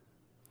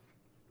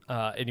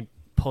 And he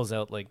pulls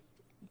out like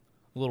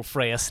a little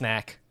Freya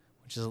snack,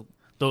 which is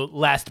the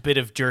last bit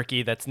of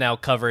jerky that's now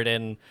covered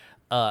in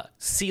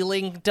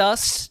ceiling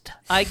dust,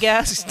 I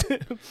guess,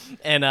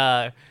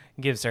 and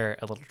gives her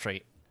a little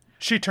treat.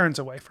 She turns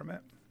away from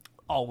it.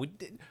 Oh,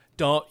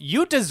 don't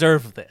you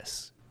deserve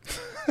this?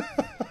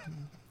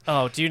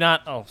 Oh, do you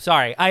not? Oh,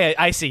 sorry.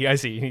 I see.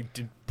 He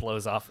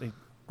blows off. He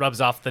rubs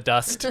off the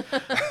dust.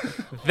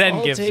 Then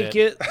I'll gives take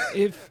it.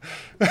 If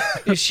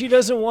she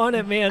doesn't want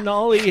it, man,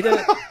 I'll eat it.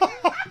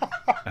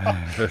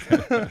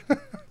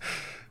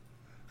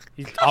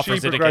 He offers She it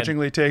again.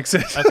 begrudgingly takes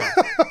it. Okay.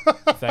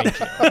 Thank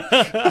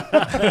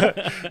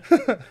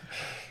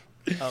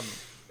you.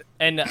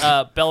 And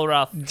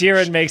Belroth.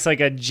 Deerin makes like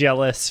a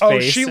jealous face. Oh,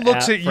 she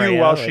looks at you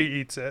Freya, while like, she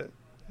eats it.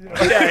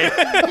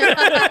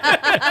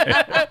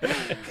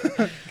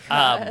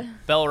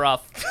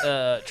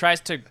 Belroth tries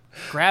to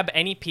grab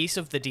any piece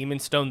of the demon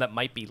stone that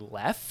might be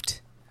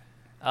left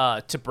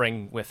to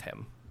bring with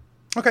him.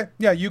 Okay,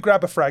 yeah, you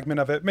grab a fragment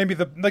of it. Maybe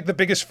the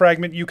biggest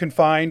fragment you can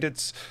find.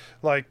 It's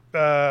like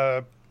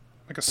a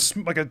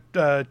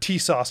tea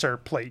saucer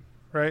plate,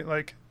 right?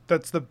 Like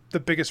that's the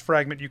biggest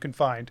fragment you can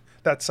find.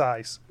 That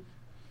size.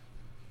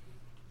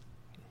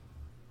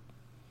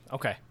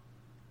 Okay.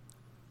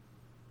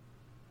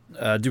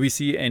 Do we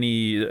see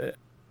any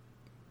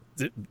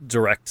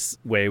direct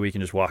way we can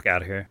just walk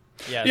out of here?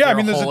 Yeah, I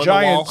mean, there's a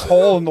giant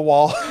hole in the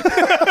wall.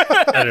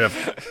 I don't know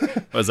if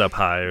it was up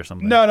high or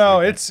something.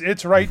 No,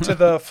 it's right to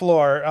the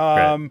floor.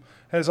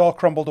 Has all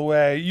crumbled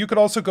away. You could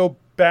also go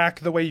back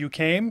the way you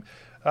came,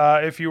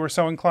 if you were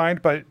so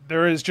inclined, but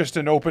there is just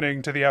an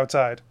opening to the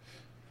outside.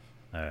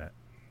 All right.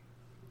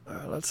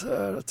 Let's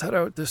head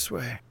out this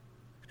way.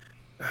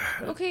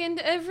 Okay, and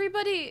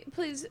everybody,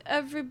 please,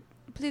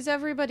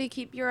 everybody,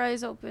 keep your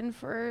eyes open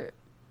for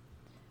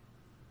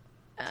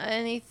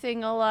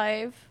anything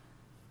alive,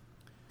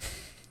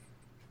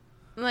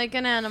 like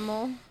an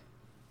animal.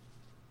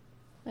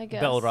 I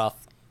guess. Belroth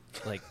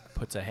like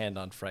puts a hand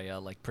on Freya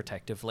like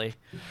protectively.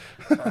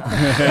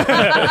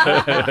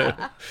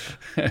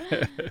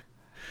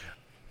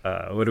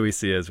 What do we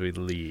see as we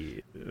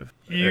leave?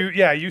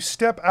 You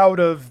step out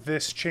of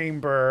this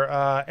chamber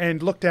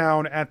and look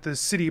down at the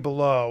city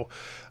below,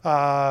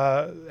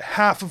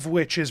 half of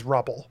which is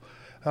rubble.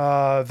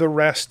 The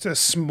rest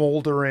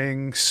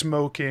smoldering,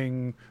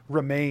 smoking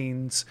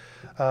remains.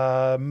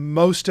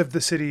 Most of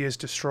the city is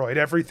destroyed.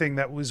 Everything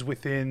that was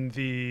within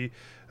the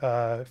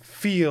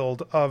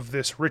field of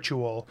this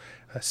ritual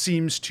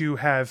seems to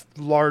have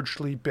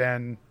largely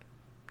been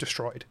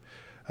destroyed.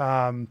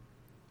 The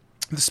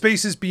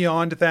spaces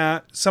beyond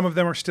that, some of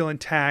them are still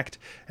intact,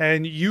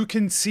 and you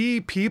can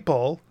see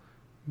people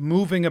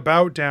moving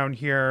about down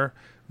here.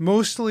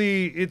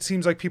 Mostly, it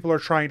seems like people are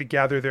trying to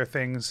gather their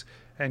things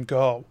and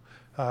go.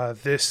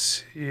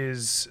 This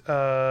is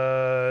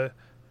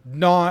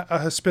not a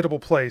hospitable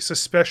place,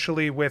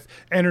 especially with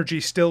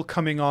energy still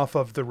coming off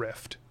of the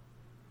rift.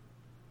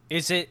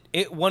 Is it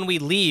when we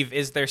leave,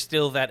 is there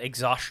still that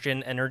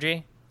exhaustion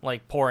energy,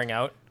 like pouring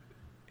out?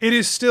 It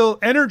is still,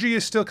 energy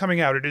is still coming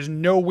out. It is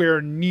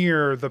nowhere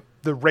near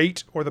the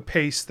rate or the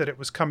pace that it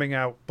was coming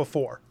out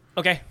before.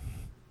 Okay.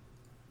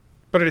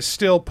 But it is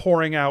still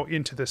pouring out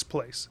into this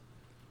place.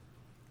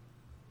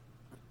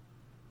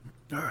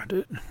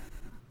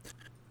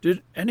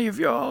 Did any of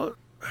y'all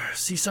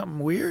see something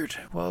weird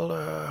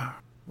while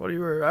you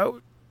were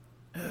out?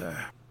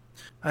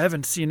 I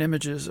haven't seen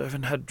images. I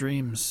haven't had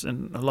dreams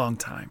in a long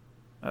time.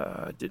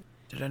 Did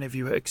any of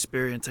you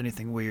experience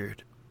anything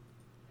weird?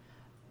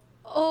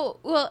 Oh,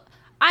 well,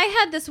 I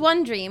had this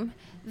one dream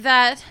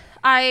that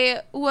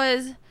I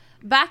was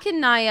back in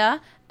Naya,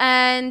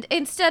 and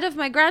instead of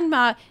my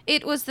grandma,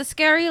 it was the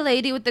scary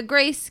lady with the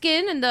gray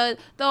skin and the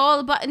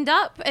all buttoned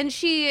up, and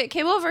she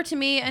came over to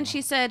me and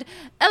she said,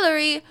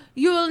 "Ellery,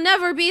 you will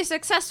never be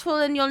successful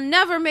and you'll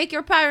never make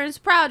your parents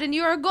proud, and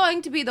you are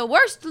going to be the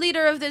worst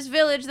leader of this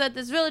village that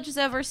this village has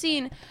ever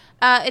seen."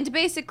 And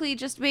basically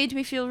just made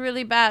me feel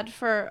really bad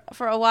for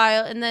a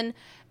while, and then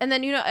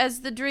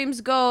as the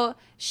dreams go,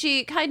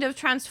 she kind of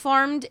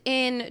transformed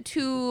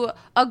into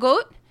a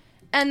goat,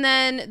 and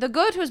then the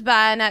goat was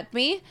baaing at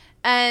me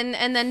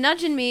and then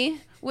nudging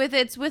me with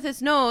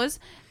its nose,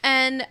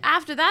 and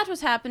after that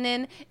was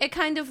happening, it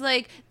kind of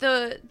like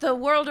the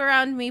world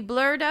around me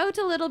blurred out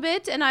a little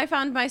bit, and I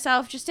found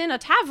myself just in a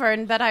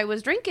tavern that I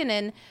was drinking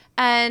in,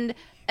 and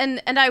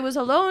I was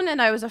alone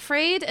and I was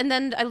afraid, and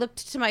then I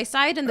looked to my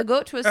side and the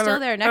goat was still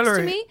there next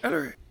to me.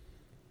 Ellery,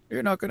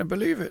 you're not going to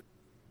believe it.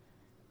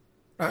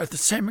 I had the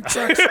same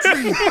exact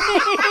dream.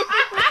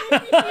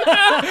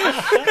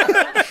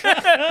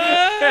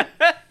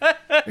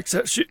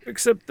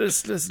 Except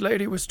this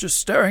lady was just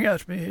staring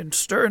at me and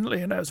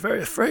sternly, and I was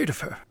very afraid of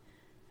her.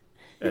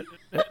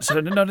 So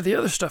none of the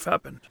other stuff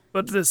happened.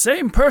 But the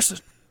same person.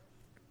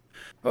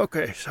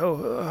 Okay, so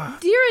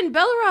Deeren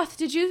Belroth,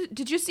 did you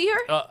see her?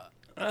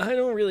 I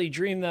don't really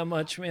dream that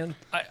much, man.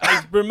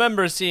 I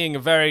remember seeing a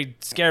very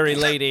scary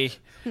lady.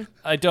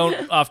 I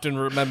don't often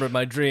remember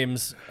my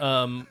dreams.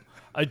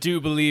 I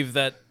do believe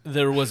that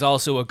there was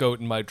also a goat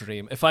in my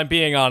dream. If I'm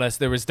being honest,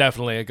 there was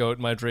definitely a goat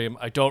in my dream.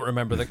 I don't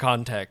remember the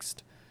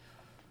context.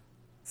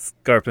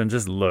 Scarpin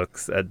just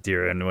looks at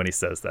Deeren when he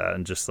says that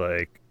and just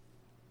like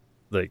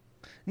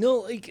No,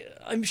 like,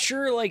 I'm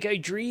sure, like, I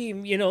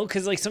dream, you know,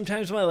 because, like,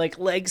 sometimes my, like,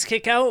 legs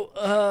kick out,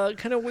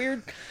 kind of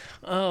weird.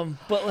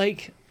 But,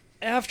 like,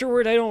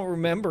 afterward, I don't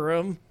remember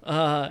them.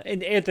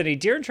 And Anthony,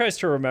 Deeren tries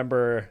to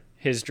remember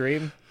his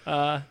dream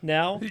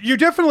now. You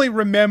definitely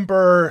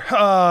remember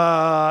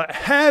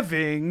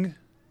having,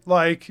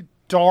 like,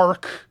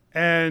 dark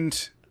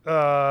and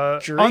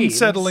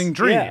unsettling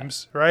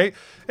dreams, right?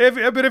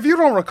 But if you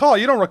don't recall,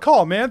 you don't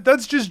recall, man.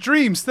 That's just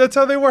dreams. That's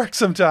how they work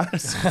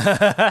sometimes.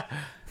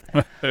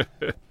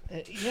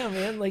 Yeah,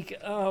 man, like,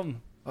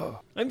 I'm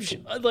sure,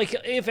 like,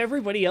 if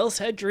everybody else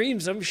had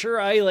dreams, I'm sure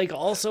I, like,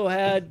 also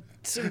had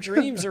some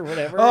dreams or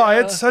whatever. Oh, I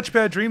had such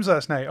bad dreams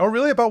last night. Oh,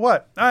 really? About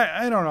what?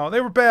 I don't know. They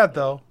were bad,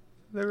 though.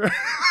 They were...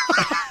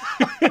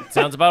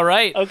 Sounds about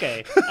right.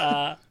 Okay.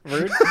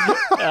 Rude.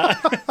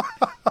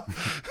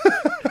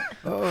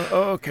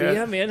 okay.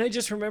 Yeah, man, I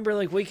just remember,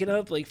 like, waking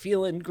up, like,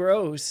 feeling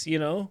gross, you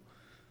know?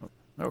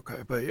 Okay,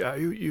 but yeah,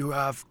 you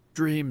have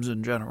dreams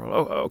in general.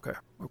 Oh, okay.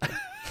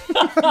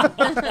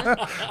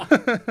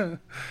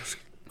 Just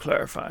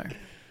clarifying.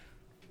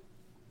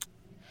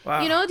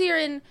 Wow. You know,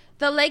 Deeren,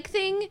 the leg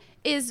thing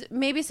is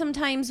maybe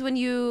sometimes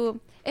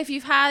if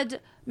you've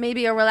had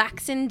maybe a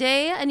relaxing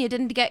day and you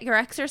didn't get your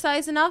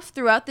exercise enough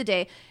throughout the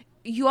day,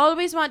 you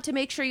always want to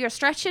make sure you're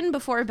stretching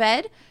before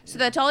bed so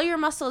that all your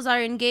muscles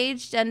are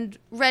engaged and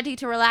ready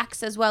to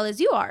relax as well as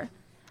you are.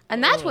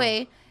 And that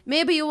way,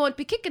 maybe you won't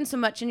be kicking so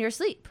much in your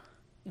sleep.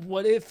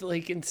 What if,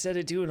 like, instead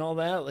of doing all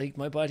that, like,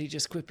 my body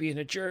just quit being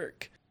a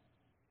jerk?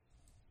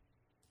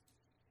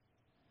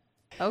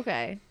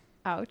 Okay.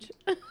 Ouch.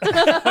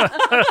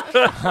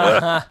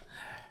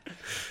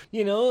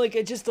 You know, like,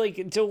 I just,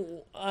 like,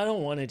 don't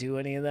want to do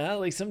any of that.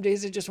 Like, some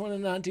days I just want to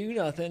not do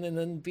nothing and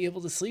then be able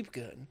to sleep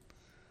good.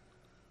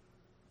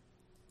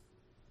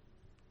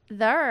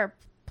 There are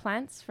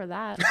plants for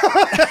that.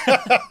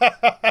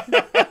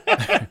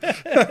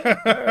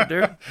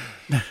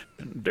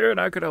 Deeren,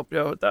 I could help you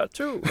out with that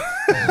too.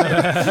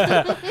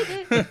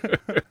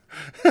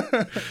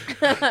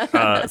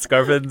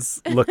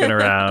 Scarpin's looking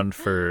around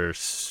for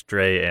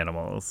stray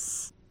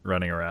animals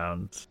running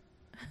around.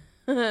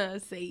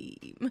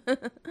 Same.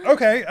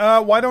 Okay,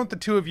 why don't the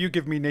two of you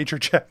give me nature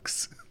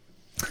checks?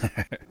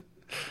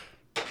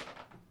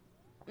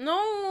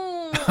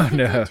 No.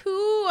 no.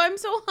 Too. I'm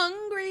so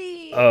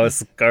hungry. Oh,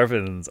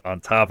 Scarpin's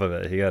on top of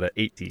it. He got an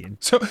 18.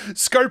 So,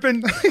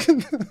 Scarpin,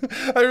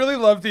 I really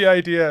love the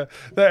idea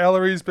that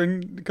Ellery's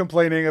been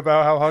complaining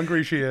about how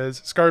hungry she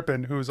is.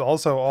 Scarpin, who's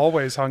also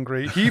always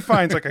hungry, he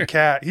finds like a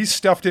cat. He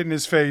stuffed it in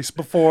his face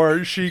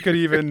before she could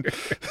even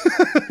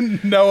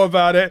know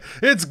about it.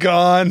 It's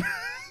gone.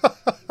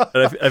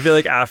 And I feel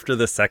like after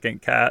the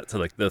second cat to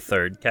like the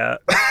third cat,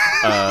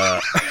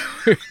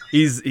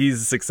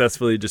 he's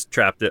successfully just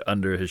trapped it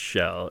under his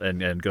shell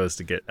and goes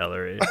to get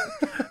Ellery.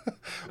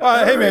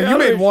 Hey man, you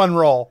made one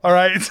roll, all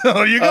right?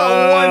 So you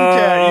got one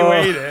cat, you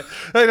ate it.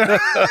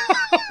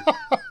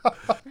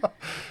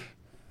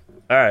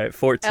 All right,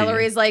 14.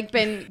 Ellery's like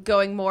been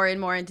going more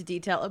and more into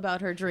detail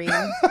about her dream.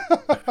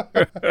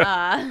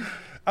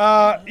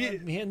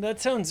 Man, that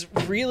sounds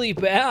really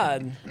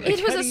bad.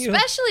 It was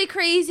especially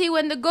crazy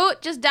when the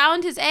goat just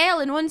downed his ale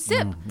in one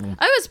sip.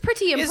 I was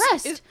pretty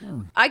impressed.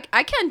 I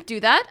can't do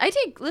that. I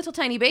take little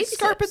tiny baby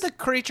Scarpin sips. the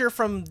creature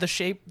from the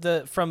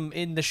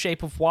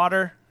shape of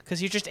water?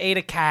 Because you just ate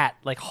a cat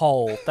like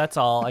whole. That's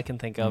all I can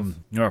think of.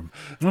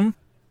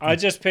 I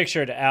just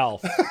pictured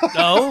Alf.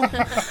 No,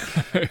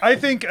 I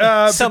think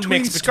some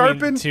between mix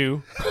Scarpin, between the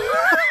two.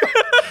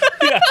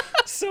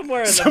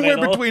 Somewhere in the somewhere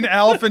middle. between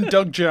Alf and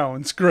Doug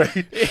Jones.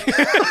 Great.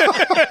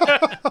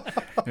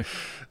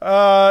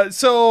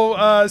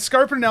 So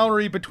Scarpin and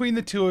Ellery, between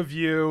the two of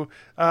you,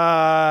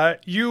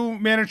 you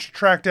managed to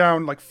track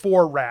down like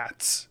 4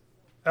 rats,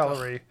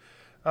 Ellery.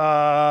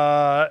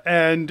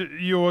 And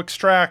you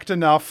extract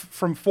enough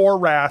from 4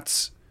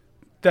 rats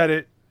that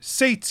it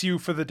sates you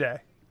for the day.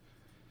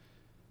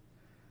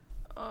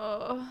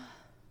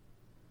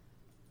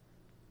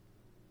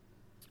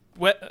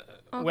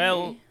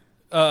 Well,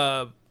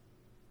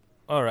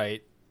 all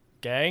right,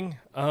 gang.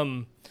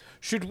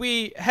 Should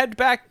we head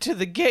back to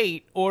the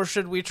gate, or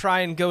should we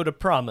try and go to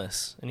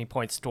Promise? And he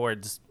points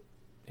towards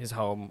his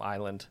home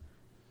island.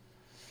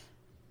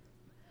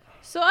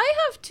 So I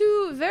have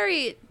 2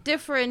 very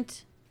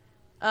different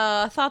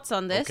thoughts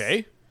on this.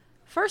 Okay.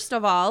 First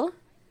of all,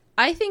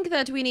 I think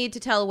that we need to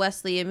tell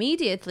Wesley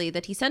immediately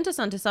that he sent us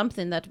onto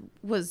something that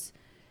was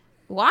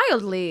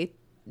wildly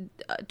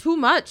too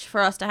much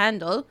for us to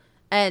handle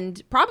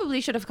and probably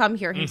should have come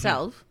here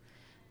himself.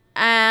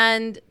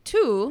 And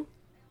 2,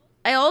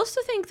 I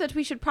also think that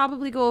we should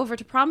probably go over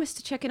to Promise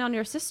to check in on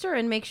your sister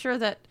and make sure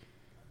that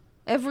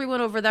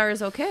everyone over there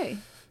is okay.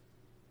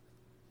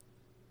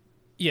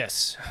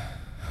 Yes.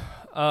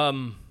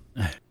 Well,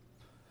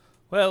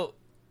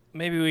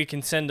 maybe we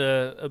can send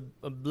a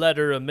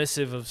letter, a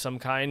missive of some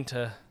kind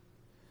to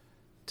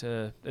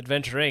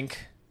Adventure Inc.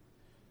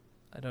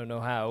 I don't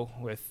know how,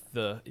 with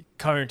the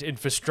current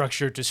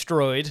infrastructure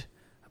destroyed,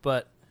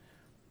 but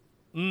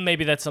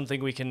maybe that's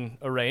something we can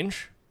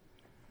arrange.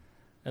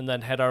 And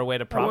then head our way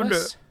to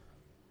Promise.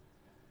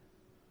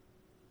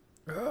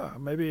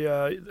 Maybe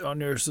on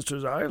your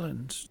sister's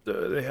island,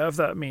 they have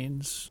that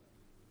means.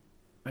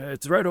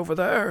 It's right over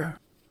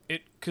there.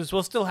 Because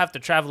we'll still have to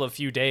travel a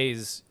few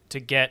days to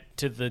get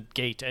to the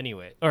gate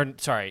anyway. Or,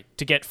 sorry,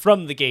 to get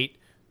from the gate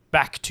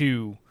back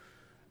to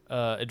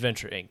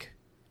Adventure Inc.,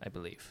 I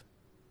believe.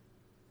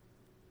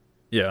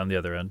 Yeah, on the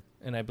other end.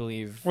 And I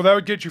believe... Well, that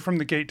would get you from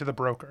the gate to the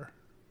broker.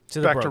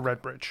 Back to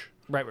Redbridge.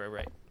 Right.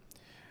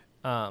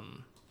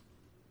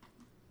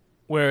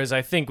 Whereas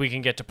I think we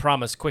can get to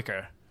Promise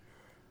quicker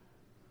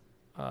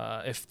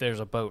if there's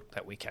a boat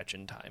that we catch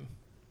in time.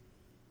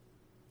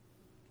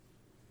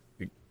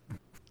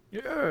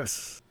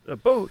 Yes, a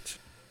boat.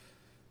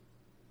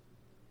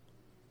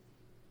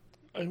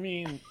 I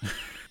mean,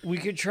 we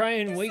could try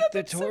and wake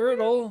the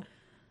turtle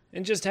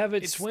and just have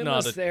it swim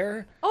not us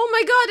there. Oh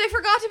my god, I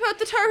forgot about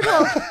the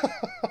turtle.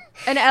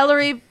 And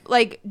Ellery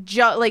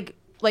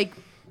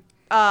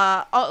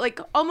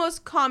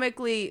almost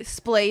comically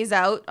splays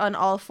out on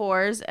all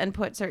 4s and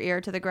puts her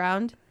ear to the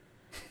ground.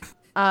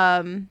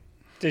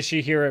 Does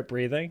she hear it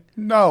breathing?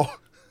 No.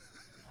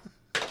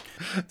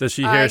 Does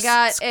she hear? I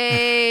got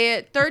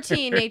a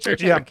 13 nature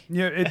check.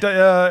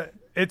 Yeah.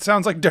 It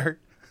sounds like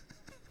dirt.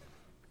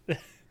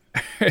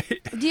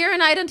 Deer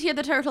and I don't hear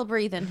the turtle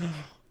breathing.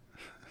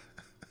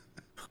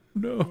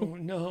 Oh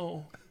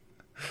no.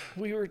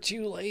 We were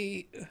too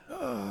late.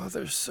 Oh,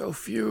 there's so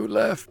few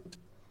left.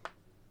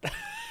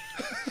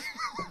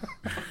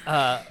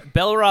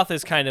 Belroth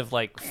is kind of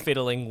like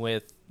fiddling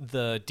with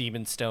the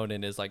demon stone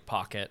in his like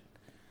pocket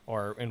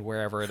or in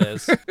wherever it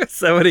is. Is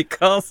that what he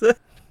calls it?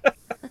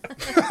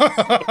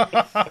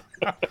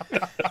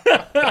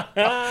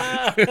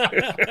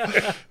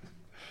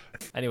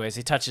 Anyways,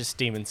 he touches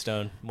demon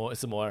stone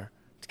some more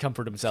to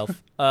comfort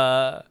himself.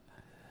 And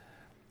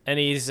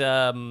he's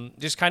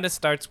just kind of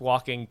starts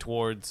walking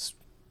towards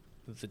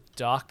the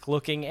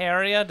dock-looking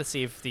area to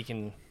see if he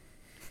can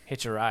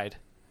hitch a ride.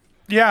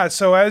 Yeah,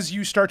 so as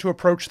you start to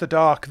approach the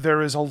dock,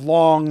 there is a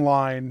long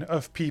line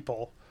of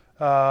people,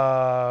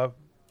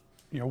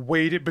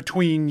 waited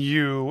between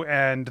you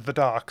and the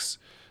docks,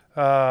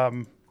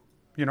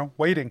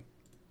 waiting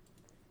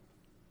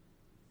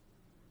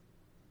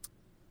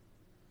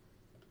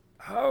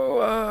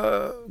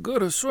How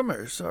good a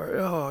swimmers are?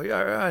 Oh,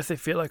 yeah,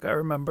 feel like I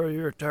remember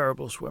you're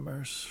terrible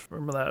swimmers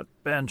from that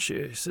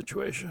banshee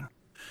situation.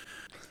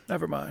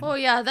 Never mind. Oh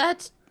yeah,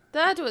 that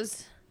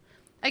was.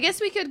 I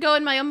guess we could go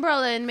in my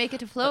umbrella and make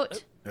it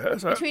afloat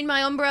Yes, between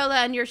my umbrella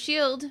and your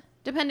shield,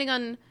 depending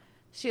on.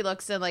 She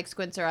looks and like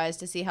squints her eyes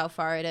to see how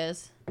far it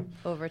is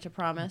over to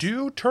Promise.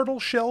 Do turtle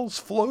shells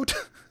float?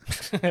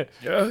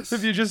 yes.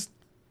 If you just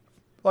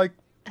like,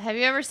 Have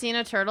you ever seen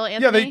a turtle, yeah,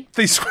 Anthony?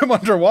 they swim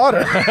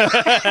underwater.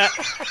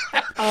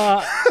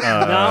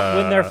 Not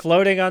when they're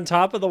floating on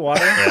top of the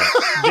water.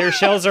 Their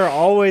shells are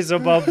always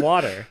above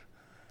water.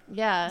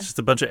 Yeah. Just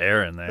a bunch of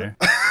air in there.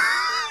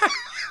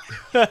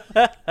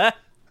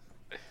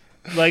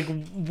 Like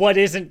what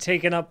isn't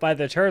taken up by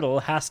the turtle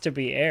has to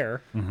be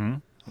air.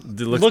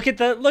 Look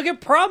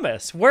at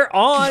Promise. We're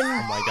on Oh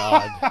my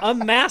god. a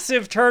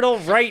massive turtle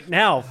right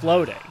now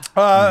floating.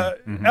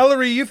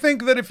 Ellery, you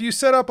think that if you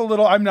set up a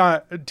little, I'm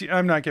not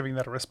giving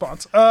that a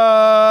response.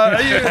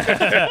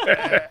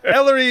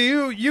 Ellery,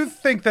 you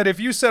think that if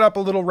you set up a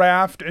little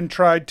raft and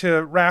tried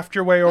to raft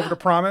your way over to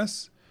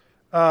Promise,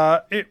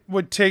 it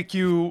would take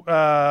you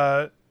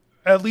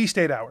at least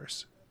 8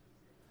 hours.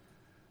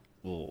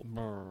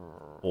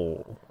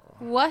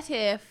 What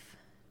if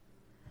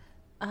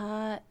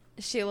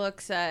she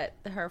looks at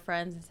her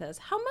friends and says,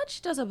 "How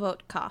much does a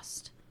boat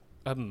cost?"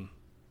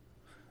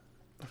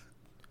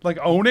 Like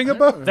owning a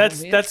boat?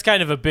 That's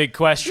kind of a big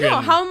question.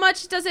 No, how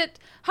much does it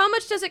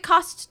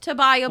cost to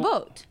buy a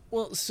boat?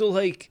 Well, so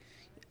like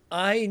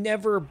I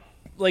never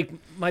like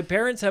my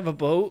parents have a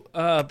boat,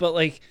 but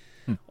like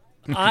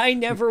I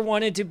never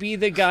wanted to be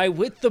the guy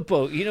with the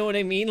boat. You know what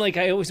I mean? Like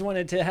I always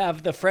wanted to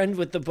have the friend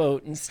with the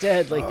boat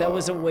instead. Like that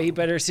was a way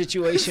better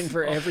situation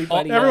for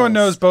everybody. Everyone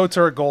knows else. boats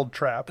are a gold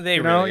trap. They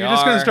you know? really You're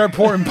just going are. to start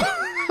pouring.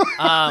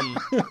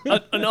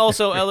 And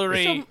also,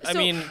 Ellery, So- I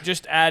mean,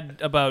 just add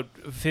about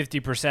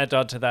 50%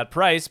 onto that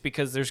price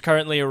because there's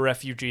currently a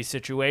refugee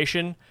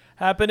situation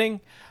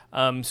happening.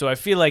 So I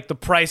feel like the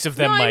price of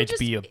them No, I'm might just-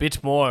 be a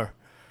bit more.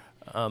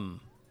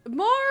 More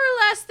or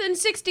less than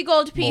 60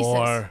 gold pieces.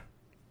 More.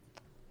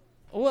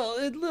 Well,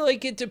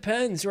 it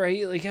depends,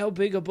 right? Like how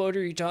big a boat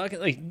are you talking?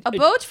 Like A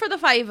boat for the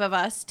 5 of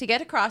us to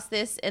get across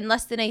this in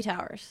less than 8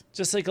 hours.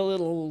 just like a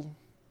little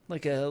a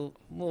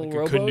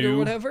rowboat canoe. or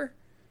whatever.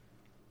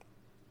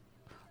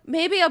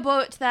 Maybe a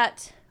boat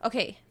that,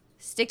 okay,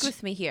 stick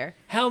with me here.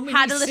 How many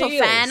Had a little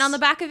fan sails? on the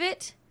back of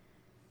it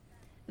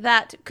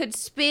that could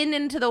spin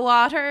into the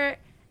water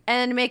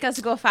and make us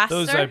go faster.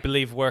 Those, I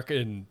believe, work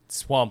in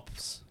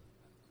swamps.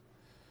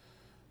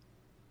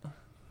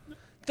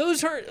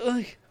 Those aren't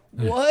like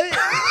what?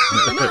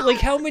 No, like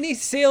how many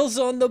sails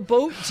on the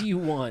boat do you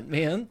want,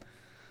 man?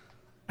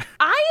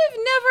 I have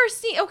never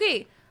seen.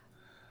 Okay,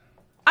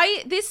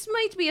 this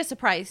might be a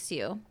surprise to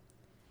you,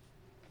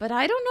 but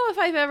I don't know if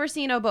I've ever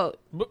seen a boat.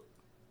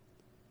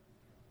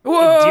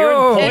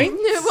 Whoa! And-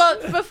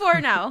 well,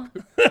 before now,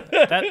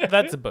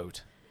 That's a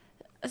boat.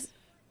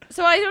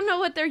 so I don't know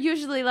what they're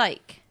usually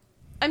like.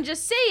 I'm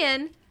just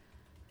saying,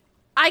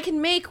 I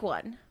can make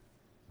one.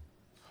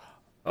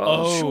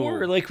 Oh,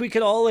 sure. Like we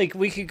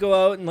could go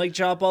out and like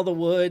chop all the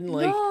wood and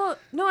like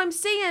No, I'm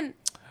saying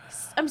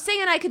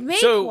I could make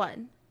So-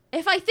 one.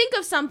 If I think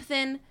of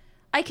something,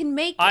 I can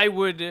make it. I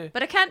would.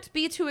 But it can't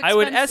be too expensive. I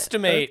would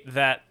estimate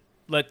that,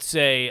 let's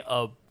say,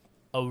 a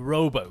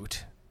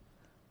rowboat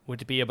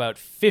would be about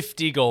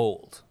 50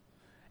 gold,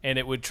 and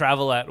it would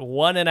travel at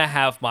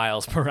 1.5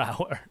 miles per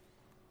hour.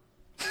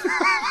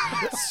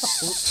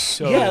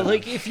 So, yeah,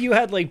 like if you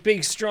had like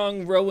big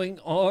strong rowing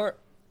arm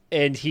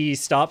and he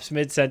stops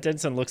mid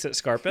sentence and looks at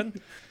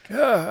Scarpin.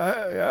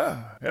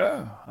 Yeah,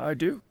 I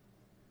do.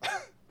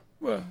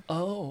 Well,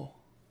 Oh.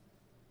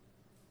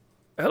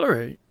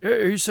 Ellery,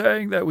 are you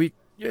saying that we...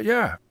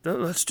 Yeah,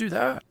 let's do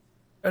that.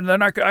 And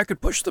then I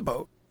could push the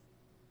boat.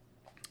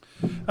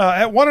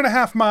 At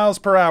 1.5 miles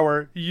per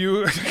hour,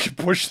 you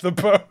push the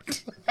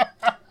boat.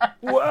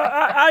 Well,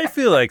 I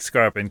feel like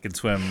Scarpin can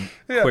swim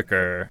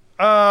quicker.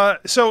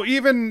 So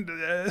even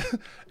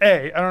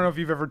I don't know if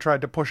you've ever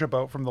tried to push a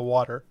boat from the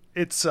water.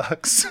 It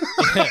sucks.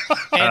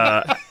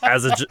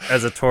 As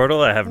a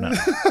turtle, I have not.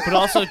 but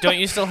also, don't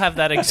you still have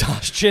that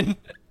exhaustion?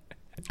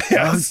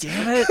 Yes. Oh,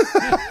 damn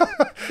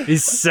it!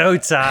 He's so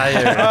tired.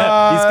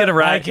 He's gonna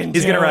ride. can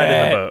He's gonna do ride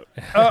in it.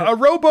 the boat. A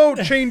rowboat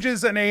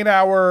changes an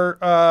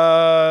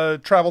 8-hour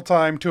travel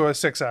time to a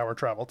 6-hour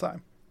travel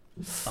time.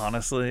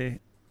 Honestly,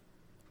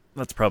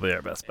 that's probably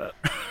our best bet.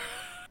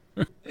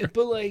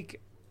 But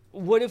like,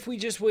 what if we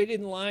just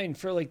waited in line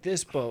for like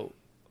this boat?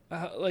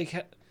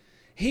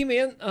 Hey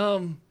man,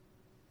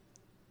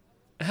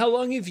 how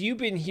long have you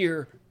been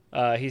here?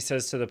 He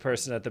says to the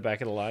person at the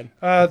back of the line.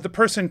 The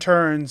person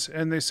turns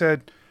and they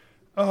said,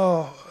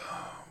 "Oh,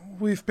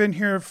 we've been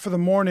here for the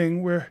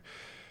morning.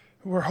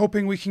 We're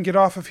hoping we can get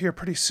off of here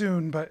pretty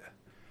soon, but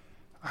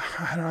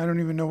I don't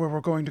even know where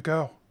we're going to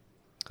go."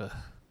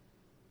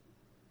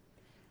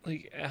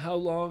 Like, how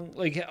long?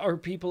 Like, are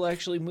people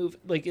actually move?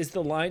 Like, is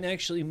the line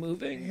actually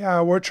moving?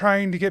 Yeah, we're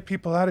trying to get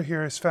people out of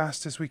here as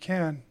fast as we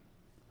can.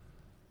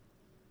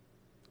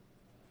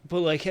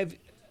 But like,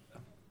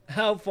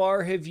 how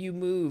far have you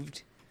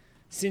moved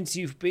since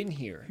you've been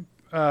here?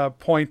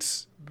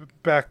 Points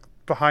back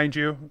behind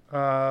you.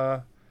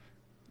 From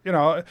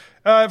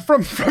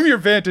your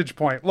vantage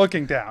point,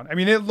 looking down. I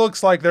mean, it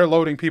looks like they're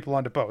loading people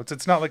onto boats.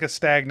 It's not like a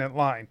stagnant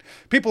line.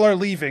 People are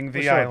leaving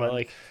the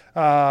island.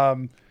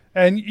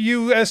 And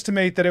you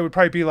estimate that it would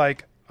probably be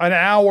like an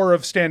hour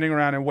of standing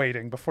around and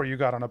waiting before you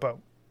got on a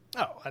boat.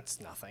 Oh, that's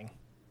nothing.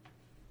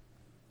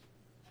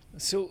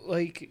 So,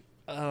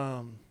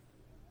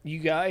 you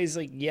guys,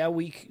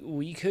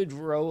 we could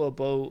row a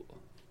boat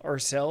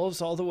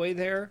ourselves all the way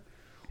there,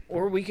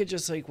 or we could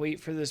just,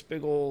 wait for this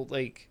big old,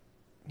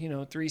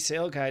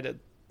 3-sail guy to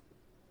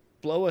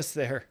blow us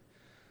there.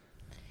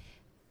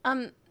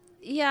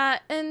 Yeah,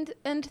 and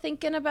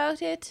thinking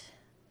about it,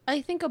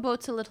 I think a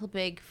boat's a little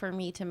big for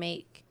me to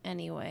make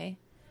anyway.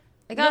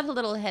 I got a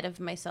little ahead of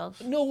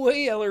myself. No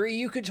way, Ellery.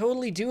 You could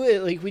totally do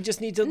it. We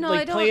just need to,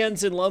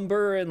 plans and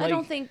lumber and, I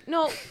don't think...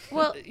 No,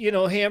 well...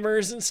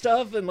 hammers and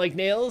stuff and,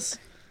 nails.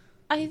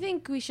 I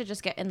think we should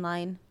just get in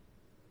line.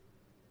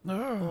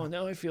 Oh,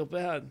 now I feel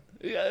bad.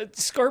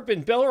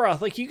 Scarpin,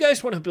 Belroth, you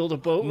guys want to build a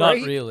boat, Not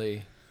right?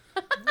 really.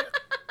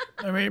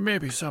 I mean,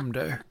 maybe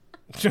someday.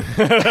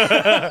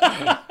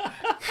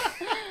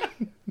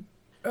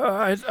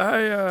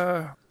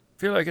 I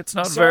feel like it's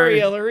not Sorry,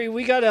 very... Ellery.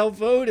 We got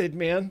outvoted,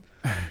 man.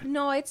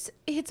 No, it's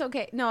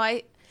okay. No,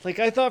 I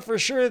thought for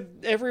sure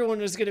everyone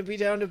was going to be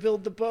down to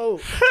build the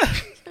boat.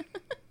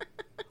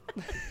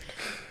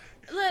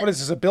 What is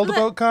this, a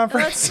build-a-boat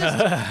conference?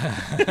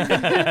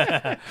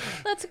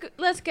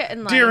 Let's get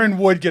in line. Deeren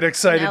would get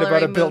excited And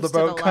about a Ellery moves to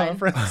build-a-boat the line.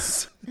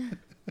 conference.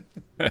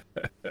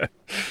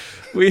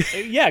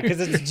 Yeah, because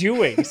it's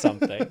doing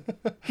something.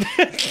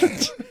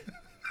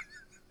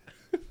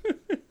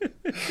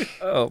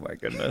 Oh my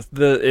goodness.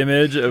 The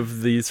image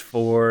of these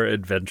 4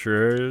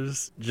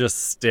 adventurers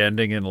just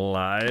standing in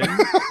line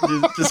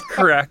just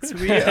cracks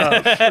me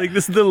up.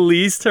 This is the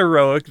least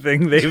heroic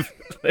thing they've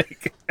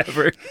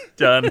ever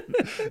done.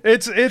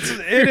 It's a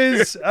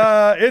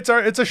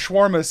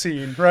shawarma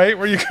scene, right?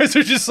 Where you guys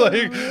are just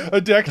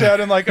decked out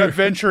in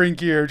adventuring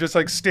gear, just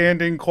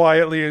standing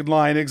quietly in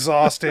line,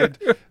 exhausted,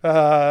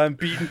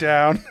 beaten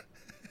down.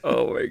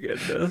 Oh my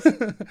goodness.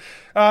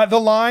 The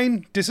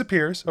line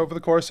disappears over the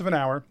course of an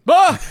hour.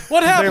 Ah,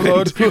 what happened? They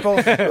load people.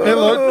 They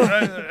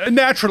load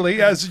naturally,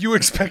 as you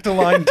expect a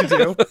line to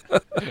do.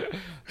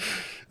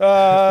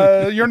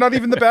 You're not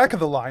even the back of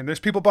the line. There's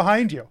people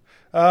behind you.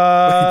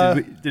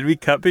 Did we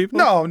cut people?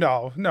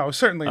 No,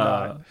 certainly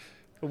not.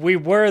 We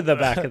were the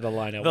back of the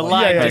line. The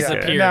line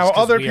disappears. Now 'cause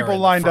other we are people in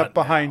the lined front up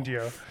behind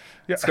now.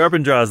 you.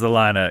 Scarpin draws the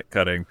line at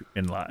cutting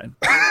in line.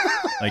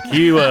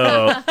 He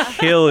will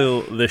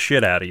kill the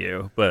shit out of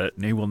you, but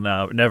he will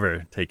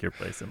never take your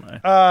place in line.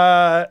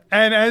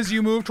 And as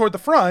you move toward the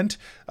front,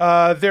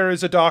 there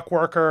is a dock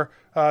worker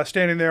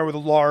standing there with a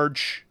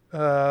large,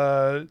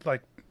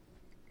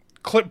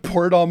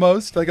 clipboard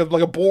almost, like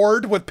a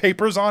board with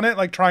papers on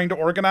it, trying to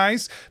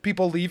organize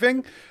people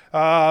leaving.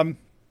 And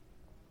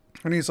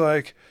he's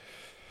like,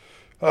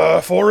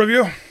 4 of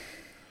you?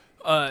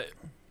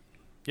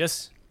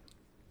 Yes.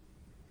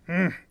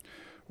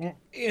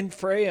 And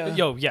Freya.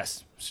 Yo,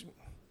 yes.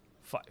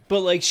 5.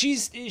 But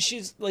she's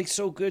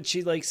so good.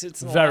 She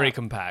sits in the Very lap.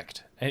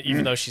 compact. And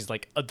even though she's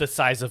the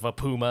size of a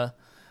puma.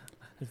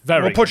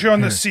 Very. We'll put you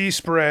on the sea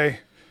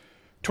spray.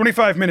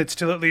 25 minutes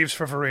till it leaves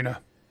for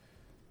Verena.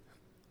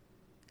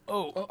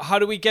 Oh, how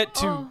do we get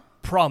to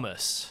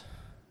Promise?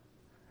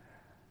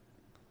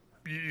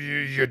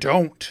 You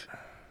don't.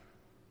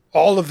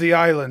 All of the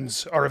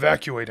islands are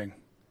evacuating.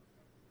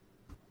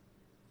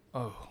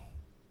 Oh.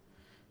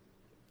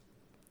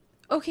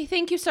 Okay,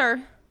 thank you,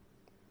 sir.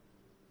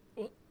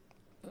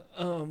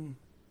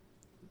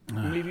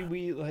 Maybe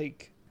we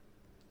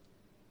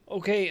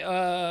Okay,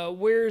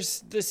 where's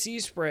the sea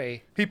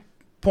spray? He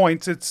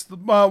points. It's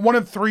one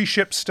of 3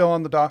 ships still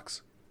on the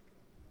docks.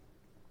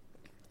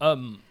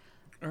 All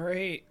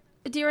right.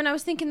 Deeren, I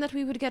was thinking that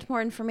we would get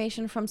more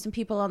information from some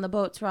people on the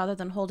boats rather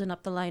than holding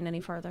up the line any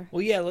further.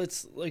 Well, yeah,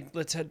 let's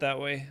head that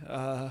way.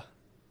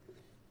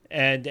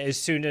 And as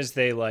soon as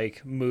they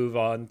move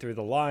on through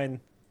the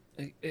line,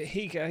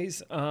 hey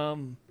guys,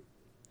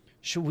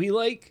 should we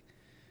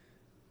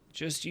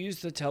just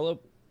use the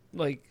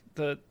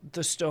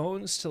the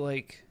stones to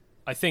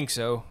I think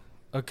so.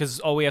 Because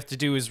all we have to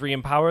do is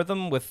re-empower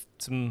them with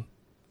some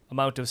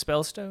amount of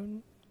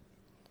spellstone.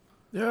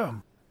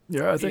 Yeah,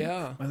 I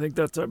think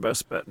that's our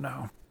best bet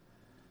now.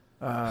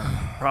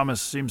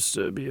 Promise seems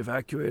to be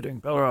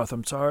evacuating. Belroth,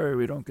 I'm sorry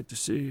we don't get to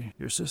see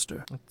your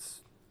sister.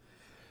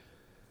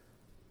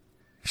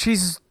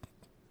 She's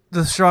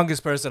the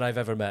strongest person I've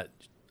ever met.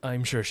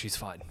 I'm sure she's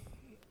fine.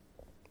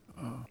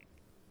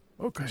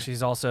 Okay.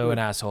 She's also an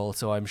asshole,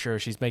 so I'm sure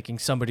she's making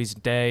somebody's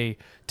day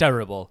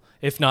terrible.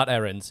 If not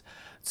Erin's,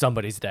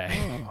 somebody's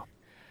day.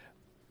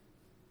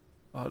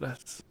 Oh,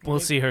 that's...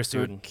 We'll see her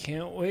soon.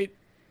 Can't wait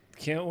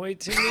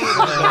to meet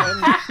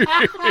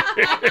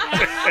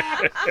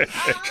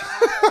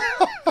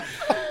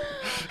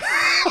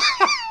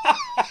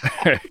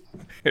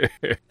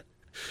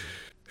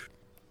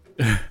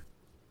her.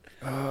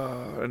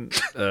 And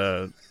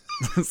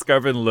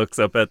Scarvin looks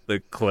up at the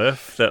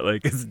cliff that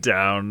like is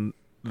down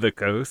the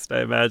coast,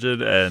 I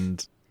imagine,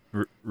 and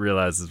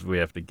realizes we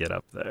have to get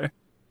up there.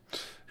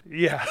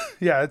 Yeah,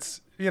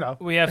 it's,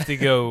 We have to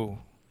go.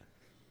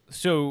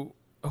 So,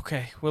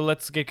 okay, well,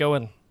 let's get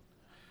going.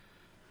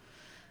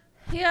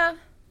 Yeah,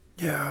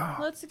 Yeah.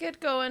 let's get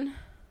going.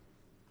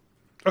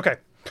 Okay.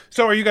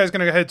 So are you guys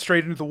going to head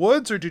straight into the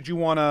woods, or did you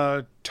want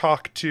to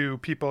talk to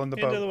people in the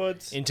boat? Into the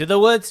woods. Into the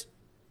woods.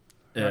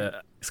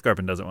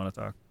 Scarvin doesn't want to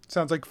talk.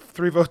 Sounds like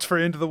 3 votes for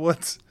into the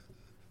woods.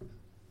 Into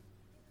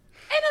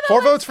the 4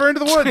 woods. votes for into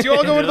the woods. You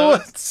all go into the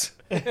woods.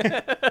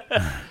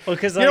 Well,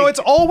 because It's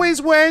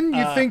always when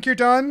you think you're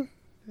done,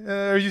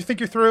 or you think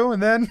you're through,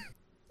 and then...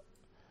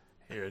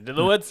 Here into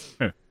the woods.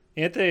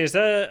 Anthony, is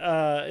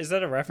that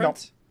a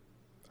reference?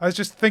 I was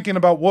just thinking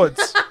about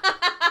woods.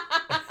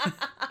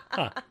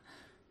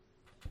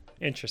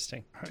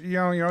 Interesting. You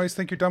always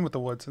think you're done with the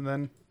woods, and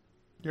then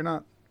you're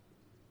not.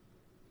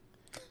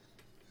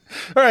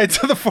 All right,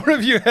 so the 4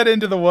 of you head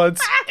into the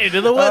woods. Into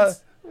the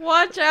woods.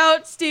 Watch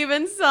out,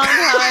 Steven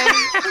Sondheim.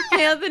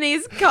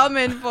 Anthony's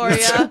coming for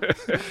you.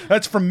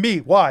 That's from me.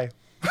 Why?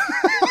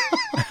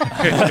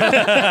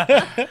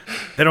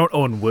 They don't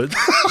own woods.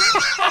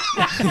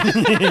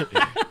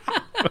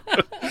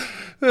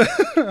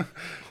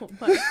 Oh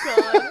my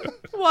god.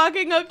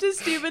 Walking up to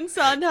Steven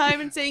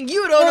Sondheim and saying,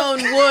 "You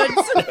don't own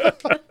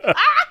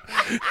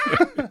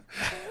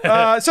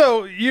woods."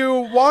 So you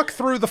walk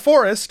through the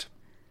forest,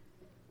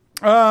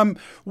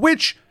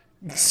 which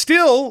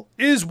still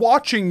is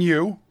watching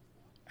you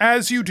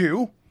as you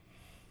do.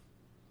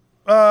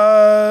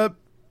 And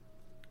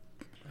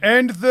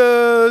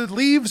the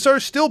leaves are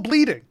still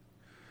bleeding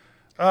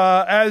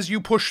as you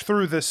push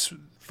through this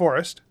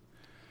forest.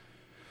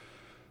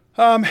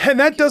 And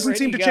that doesn't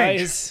seem to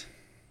change. Guys.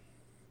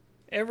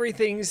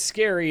 Everything's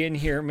scary in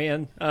here,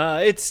 man.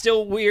 It's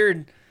still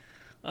weird.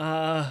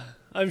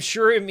 I'm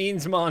sure it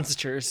means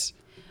monsters.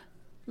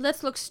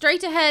 Let's look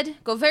straight ahead,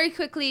 go very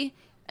quickly,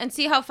 and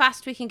see how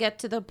fast we can get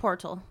to the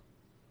portal.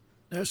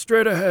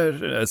 Straight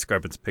ahead.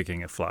 Scarvin's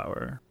picking a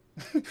flower.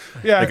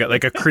 Yeah,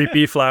 Like a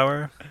creepy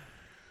flower.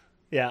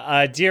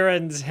 Yeah,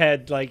 Diren's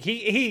head, like,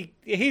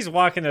 he's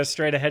walking as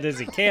straight ahead as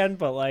he can,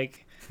 but,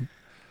 like,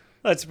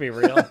 let's be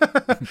real.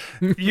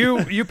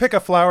 you pick a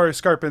flower,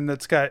 Scarpin,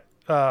 that's got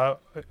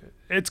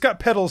it's got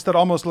petals that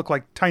almost look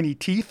like tiny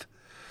teeth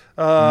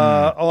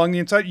along the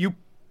inside. You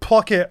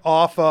pluck it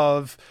off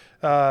of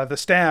the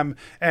stem,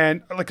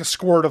 and like a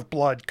squirt of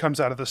blood comes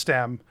out of the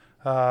stem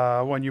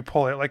when you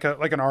pull it, like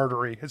an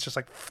artery. It's just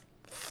like.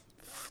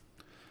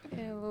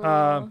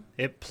 Ew.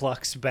 It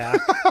plucks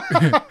back.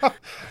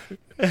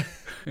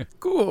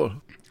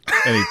 Cool.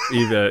 And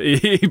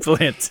he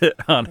plants it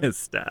on his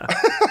staff.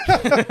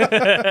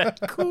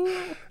 Cool.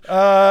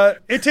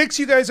 It takes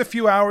you guys a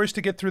few hours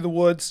to get through the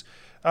woods.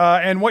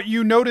 And what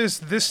you notice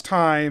this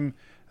time,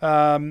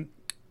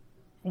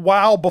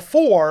 while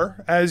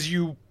before, as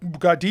you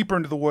got deeper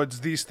into the woods,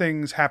 these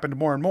things happened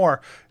more and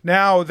more.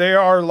 Now they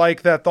are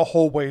like that the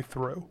whole way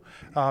through.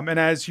 And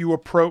as you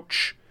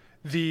approach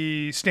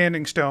the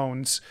standing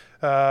stones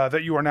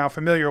that you are now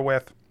familiar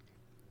with,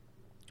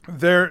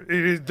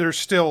 there's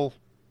still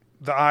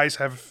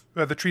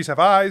the trees have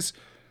eyes.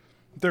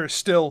 There's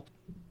still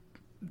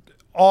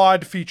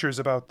odd features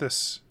about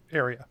this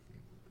area.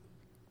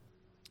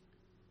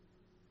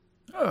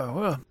 Oh,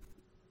 well,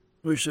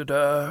 we should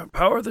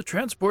power the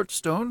transport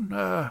stone.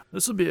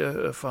 This will be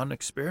a fun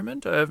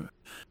experiment.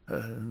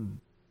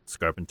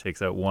 Scarpin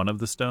takes out one of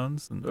the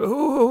stones. And,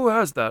 Who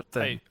has that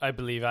thing? I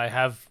believe I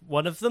have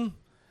one of them.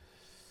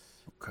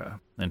 Okay.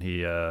 and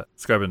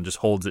Scarpin just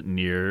holds it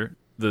near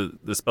the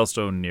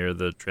spellstone near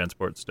the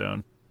transport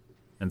stone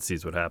and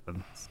sees what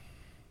happens.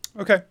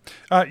 Okay.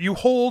 You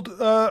hold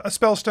a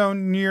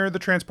spellstone near the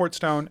transport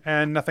stone,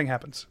 and nothing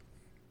happens.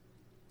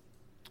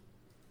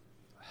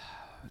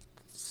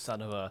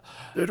 Son of a...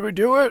 Did we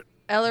do it?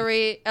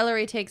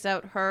 Ellery takes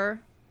out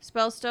her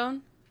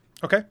spellstone.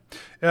 Okay.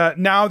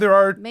 Now there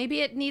are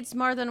Maybe it needs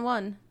more than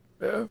one.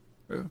 Yeah.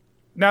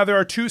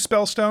 two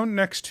spellstone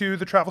next to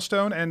the travel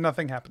stone, and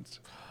nothing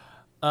happens.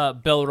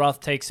 Belroth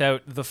takes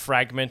out the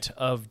fragment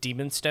of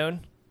Demon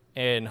Stone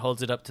and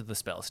holds it up to the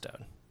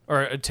spellstone.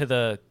 Or to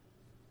the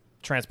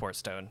transport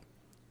stone.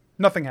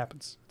 Nothing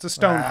happens. It's a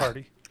stone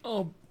party.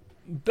 Oh,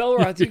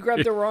 Belroth, you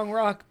grabbed the wrong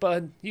rock,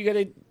 bud. You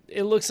gotta.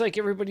 It looks like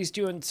everybody's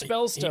doing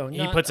spellstone.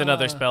 He puts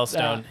another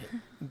spellstone.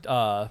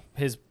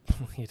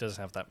 He doesn't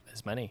have that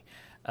as many.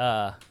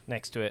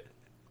 Next to it.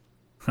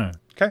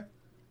 Okay.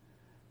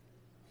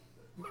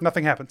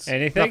 Nothing happens.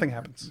 Anything? Nothing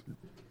happens.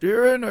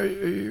 Darren, are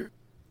you...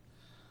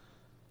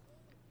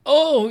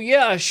 Oh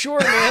yeah,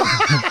 sure,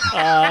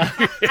 man.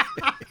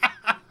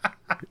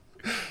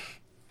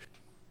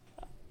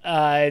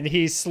 And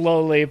he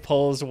slowly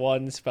pulls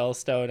one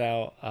spellstone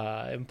out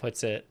and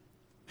puts it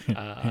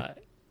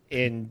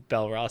in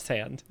Belroth's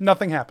hand.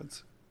 Nothing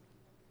happens.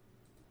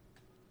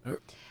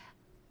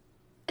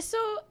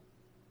 So,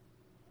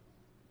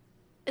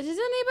 does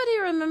anybody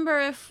remember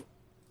if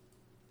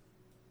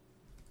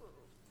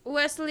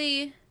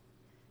Wesley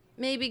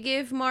maybe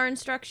give more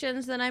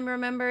instructions than I'm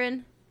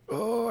remembering?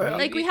 Oh,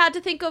 Like we had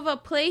to think of a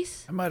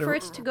place I might for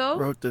have it to go?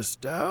 wrote this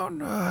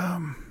down.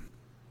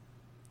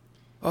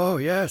 Oh,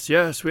 yes.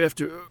 We have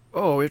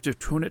to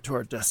tune it to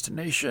our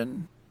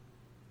destination.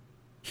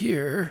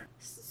 Here.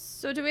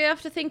 So do we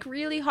have to think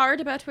really hard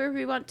about where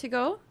we want to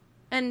go?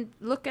 And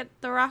look at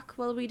the rock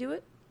while we do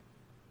it?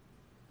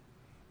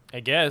 I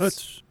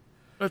guess.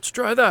 Let's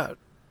try that.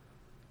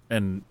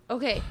 And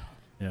Okay.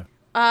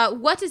 yeah.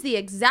 What is the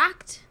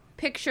exact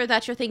picture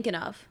that you're thinking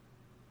of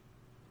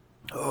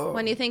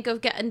when you think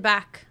of getting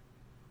back?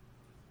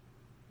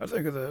 I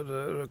think of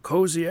the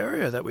cozy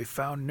area that we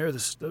found near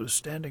those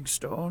standing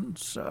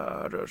stones.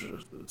 The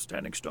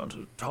standing stones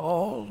are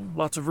tall,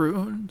 lots of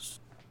ruins.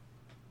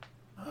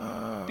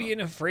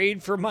 Being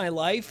afraid for my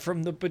life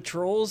from the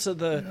patrols of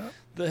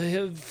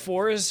the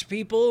forest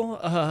people.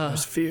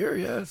 There's fear,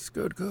 yes,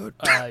 good.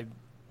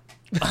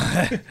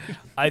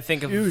 I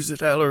think of Use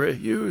it, Ellery,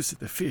 use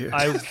the fear.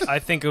 I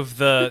think of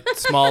the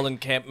small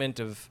encampment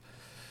of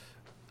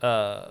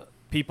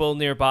people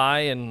nearby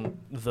and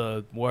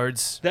the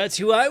words That's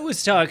who I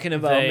was talking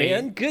about, They-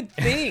 man. Good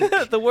thing.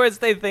 the words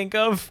they think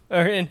of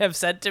or and have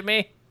said to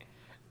me.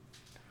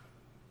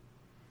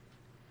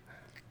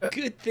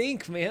 Good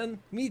think, man.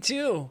 Me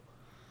too.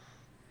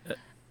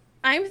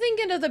 I'm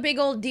thinking of the big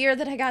old deer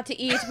that I got to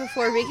eat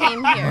before we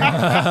came here.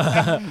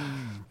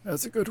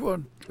 That's a good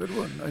one.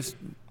 Nice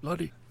and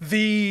bloody.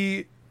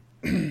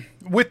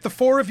 With the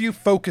four of you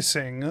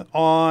focusing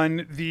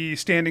on the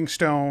standing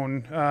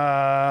stone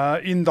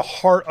in the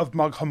heart of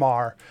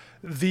Mughamar,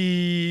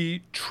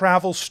 the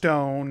travel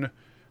stone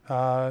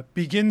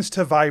begins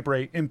to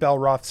vibrate in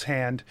Belroth's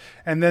hand,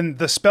 and then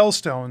the spell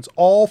stones,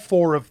 all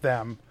four of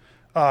them,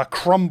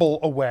 crumble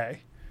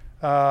away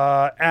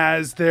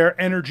as their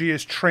energy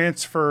is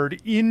transferred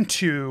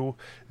into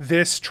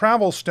this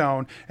travel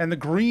stone, and the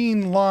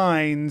green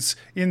lines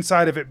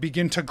inside of it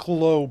begin to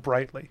glow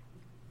brightly.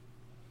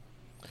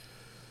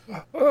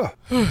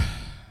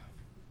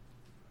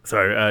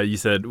 Sorry, you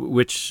said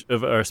which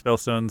of our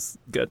spellstones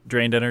got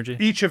drained energy?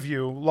 Each of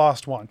you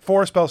lost one.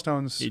 4 spell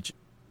stones Each.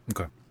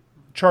 Okay.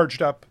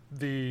 charged up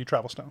the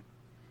travel stone.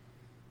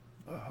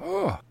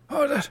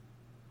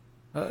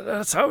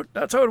 That's how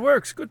it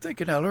works. Good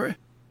thinking, Ellery.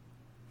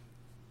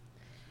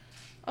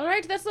 All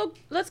right,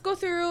 let's go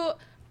through.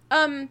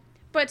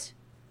 But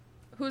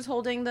who's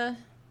holding the?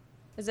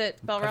 Is it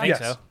Belroth? I think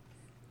Yes. so.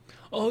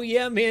 Oh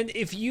yeah, man.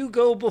 If you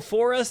go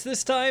before us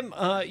this time,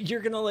 you're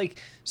gonna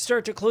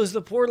start to close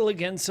the portal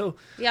again. So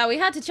Yeah, we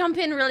had to jump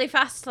in really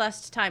fast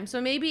last time,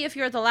 so maybe if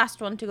you're the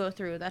last one to go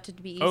through, that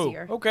would be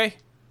easier. Oh, okay.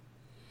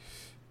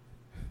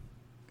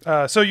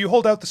 So you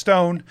hold out the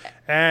stone,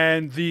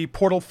 and the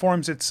portal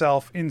forms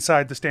itself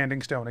inside the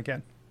standing stone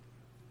again.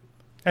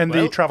 And the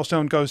Well- travel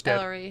stone goes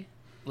dead.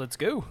 Let's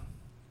go.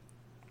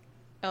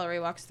 Ellery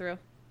walks through.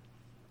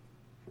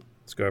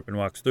 Scarpin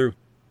walks through.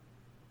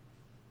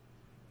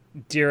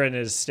 Diren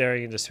is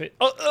staring into space.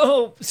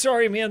 Oh,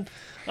 sorry, man.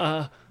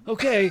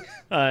 Okay.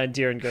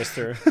 Diren goes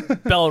through.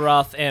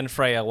 Belroth and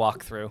Freya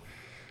walk through.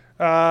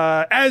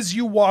 As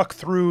you walk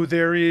through,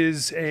 there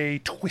is a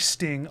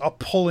twisting, a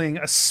pulling,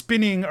 a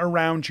spinning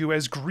around you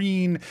as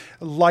green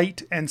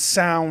light and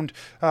sound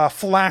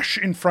flash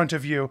in front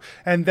of you.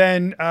 And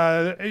then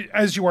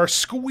as you are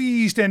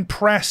squeezed and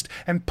pressed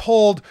and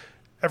pulled,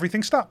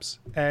 everything stops.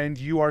 And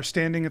you are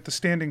standing at the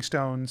standing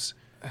stones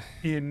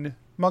in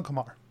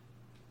Mughamar.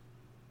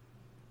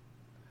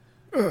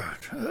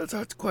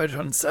 That's quite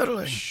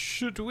unsettling.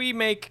 Should we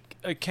make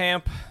a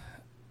camp?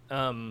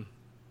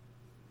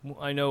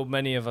 I know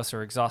many of us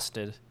are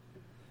exhausted.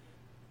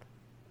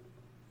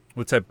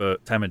 What type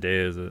of time of day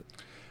is it?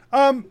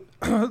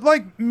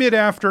 Like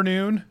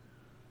mid-afternoon,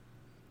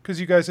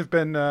 because you guys have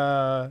been,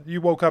 you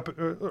woke up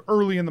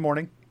early in the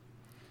morning.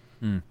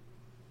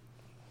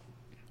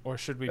 Or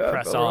should we Yeah,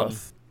 press on?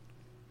 Belroth.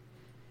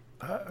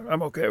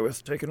 I'm okay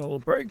with taking a little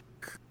break.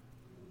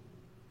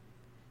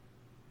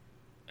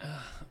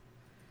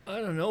 I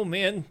don't know,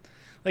 man.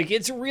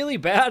 It's really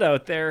bad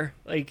out there.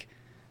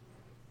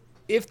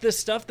 If the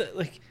stuff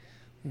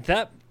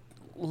that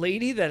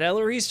lady that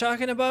Ellery's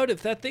talking about,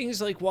 if that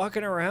thing's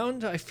walking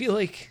around, I feel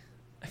like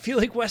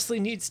Wesley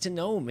needs to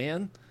know,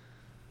 man.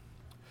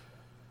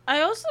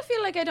 I also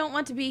feel like I don't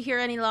want to be here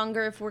any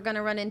longer if we're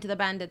gonna run into the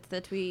bandits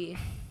that we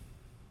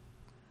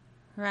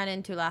ran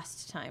into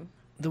last time.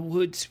 The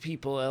woods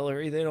people,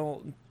 Ellery, they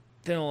don't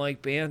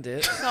like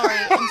bandits. Sorry,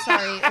 I'm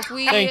sorry. If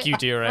we Thank you,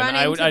 Diren. run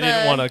I into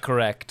didn't the- want to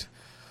correct.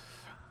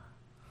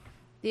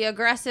 The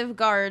aggressive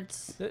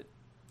guards.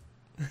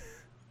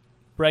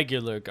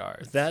 Regular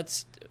guards.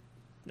 That's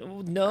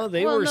no,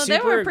 they well, were no, super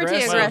they were pretty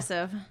aggressive.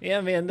 aggressive.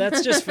 Yeah, man,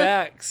 that's just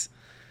facts.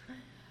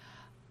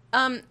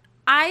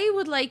 I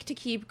would like to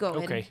keep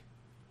going. Okay.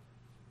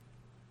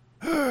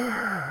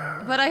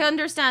 But I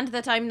understand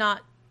that I'm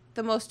not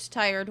the most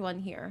tired one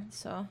here,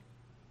 so.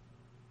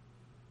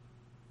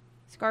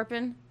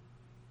 Scarpin,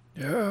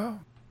 Yeah.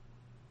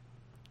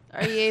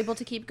 are you able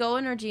to keep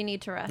going or do you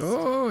need to rest?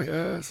 Oh,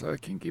 yes, I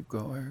can keep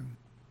going.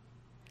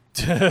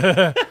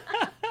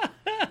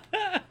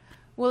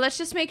 Well, let's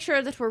just make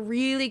sure that we're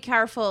really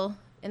careful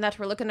and that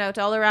we're looking out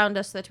all around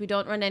us, that we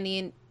don't run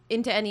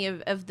into any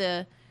of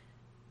the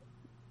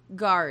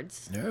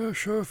guards. Yeah,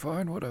 sure,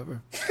 fine,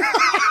 whatever.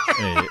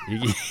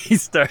 He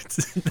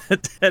starts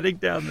heading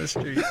down the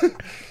street.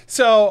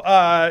 So,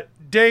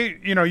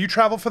 you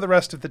travel for the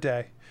rest of the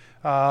day.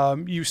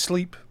 You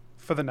sleep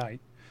for the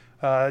night.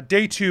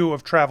 Day 2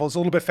 of travel is a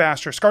little bit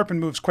faster. Scarpin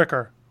moves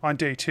quicker on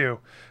day 2.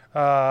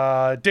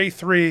 Day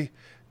 3,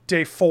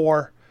 day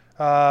 4.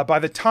 By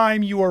the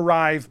time you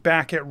arrive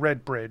back at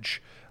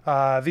Redbridge,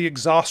 the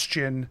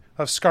exhaustion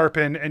of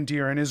Scarpin and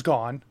Deeren is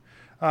gone.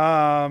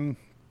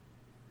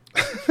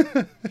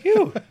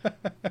 Phew.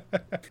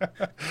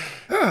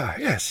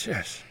 Yes.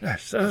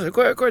 That was a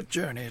quite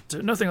journey. It's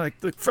nothing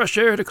like the fresh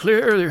air to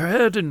clear your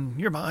head and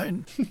your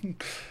mind.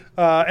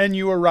 And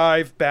you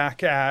arrive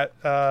back at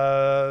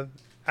the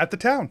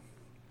town.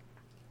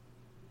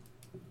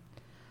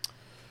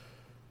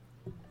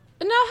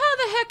 Now, how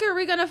the heck are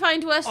we gonna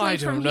find Wesley I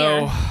from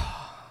don't here?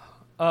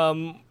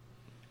 know.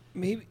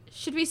 Maybe.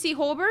 Should we see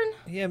Holborn?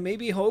 Yeah,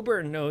 maybe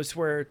Holborn knows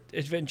where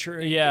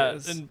adventuring Yeah,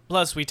 is. and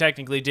plus we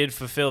technically did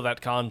fulfill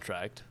that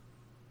contract.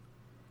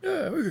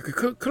 Yeah, we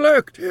could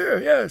collect here,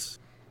 yes.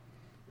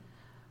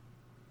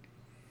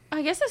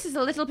 I guess this is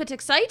a little bit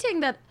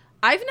exciting that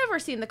I've never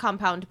seen the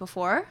compound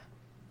before.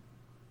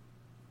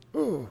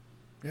 Oh,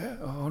 yeah,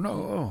 oh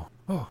no,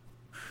 oh.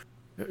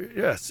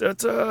 Yes,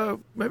 that's,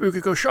 maybe we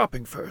could go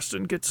shopping first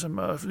and get some,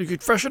 you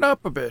could freshen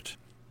up a bit.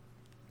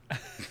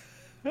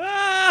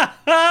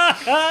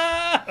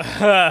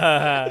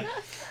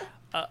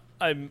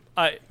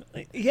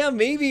 Yeah,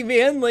 maybe,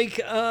 man.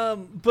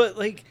 But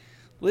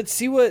let's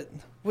see what.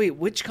 Wait,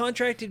 which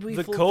contract did we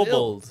The fulfill?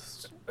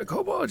 kobolds. A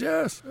kobold,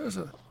 yes.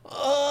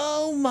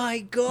 Oh my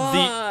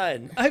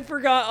god! I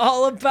forgot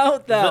all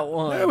about that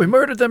one. Yeah, we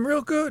murdered them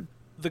real good.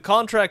 The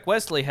contract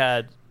Wesley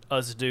had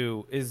us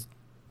do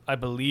I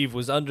believe,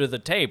 was under the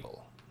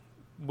table.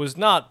 Was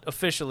not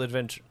official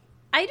adventure.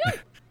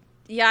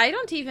 I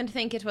don't even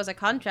think it was a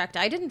contract.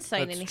 I didn't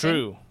sign That's anything.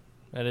 true.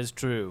 That is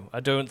true. I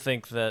don't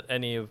think that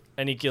any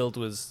guild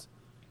was.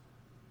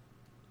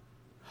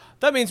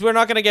 That means we're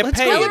not going to get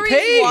paid.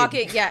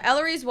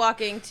 Ellery's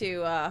walking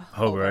to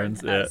Holborn.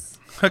 Holborn's, yeah.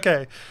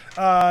 Okay.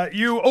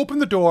 You open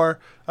the door.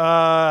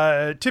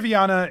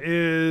 Tiviana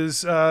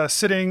is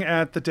sitting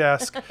at the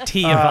desk.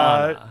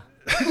 Tiavana.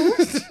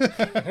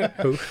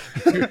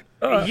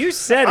 You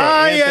said it.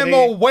 I Anthony.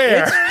 am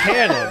aware. It's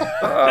canon.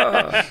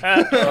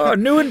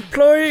 New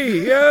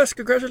employee, yes,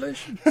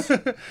 congratulations.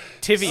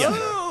 Tivia.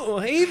 Oh,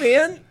 hey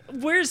man,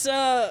 where's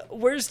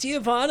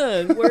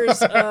Tiavana? And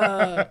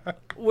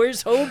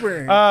where's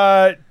Holborn?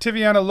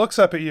 Tiviana looks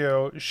up at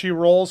you. She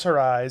rolls her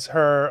eyes,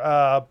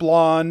 her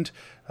blonde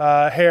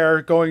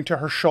hair going to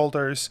her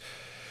shoulders.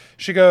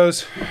 She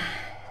goes,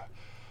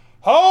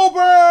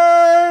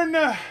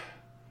 Holborn!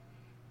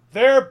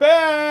 They're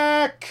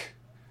back!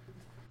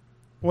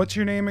 What's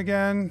your name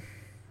again?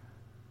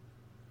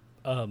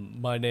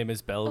 My name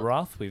is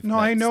Belroth. No,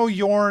 I know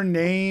your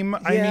name.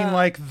 I mean,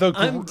 like the.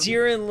 I'm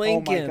Deeren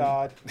Lincoln.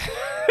 Oh my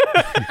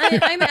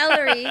god. I'm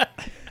Ellery.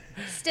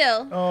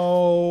 Still.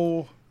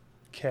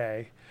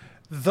 Okay.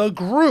 The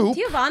group.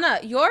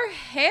 Tiavana, your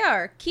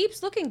hair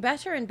keeps looking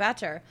better and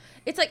better.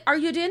 It's like, are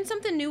you doing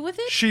something new with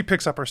it? She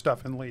picks up her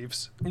stuff and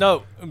leaves.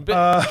 No.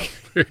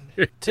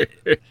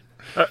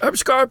 I'm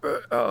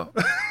Scarpa. Oh.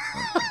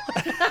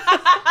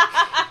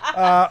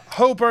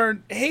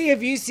 Holborn. Hey,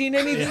 have you seen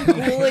anything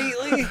cool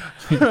lately?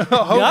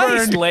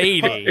 Nice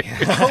lady.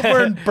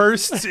 Holborn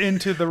bursts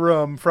into the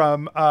room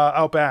from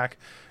out back,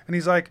 and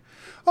he's like,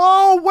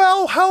 "Oh,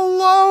 well,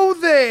 hello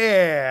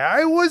there.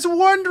 I was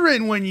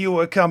wondering when you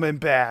were coming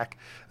back."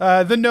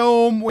 The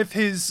gnome with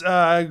his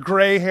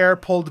gray hair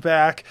pulled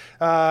back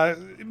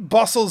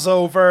bustles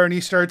over, and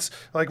he starts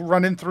like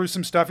running through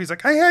some stuff. He's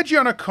like, "I had you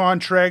on a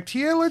contract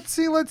here. Let's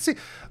see.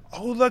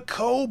 Oh, the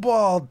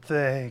kobold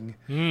thing.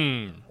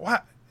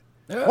 What?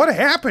 Yeah. What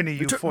happened to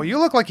you for? You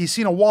look like you've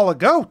seen a wall of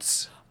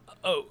goats."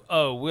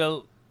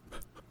 Well,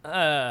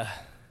 I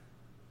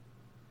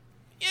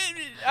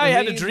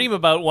had a dream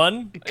about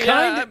one.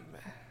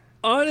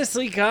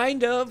 Honestly,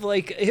 kind of.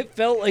 Like, it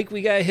felt like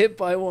we got hit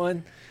by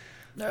one.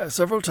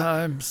 Several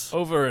times.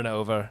 Over and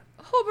over.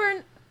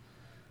 Holborn,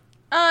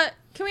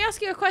 can we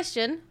ask you a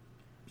question?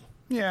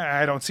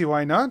 Yeah, I don't see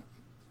why not.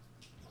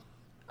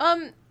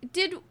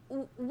 Did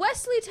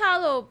Wesley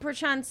Tallow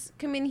perchance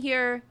come in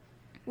here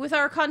with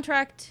our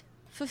contract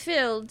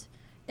fulfilled,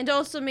 and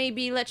also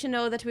maybe let you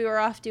know that we were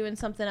off doing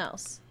something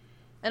else,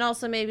 and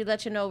also maybe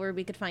let you know where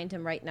we could find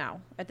him right now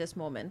at this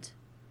moment?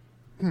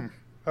 Yes,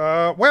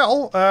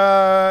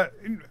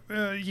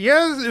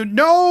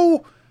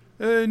 no,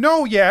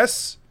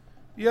 yes.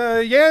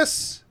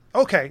 Yes.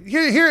 Okay.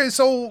 Here.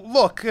 So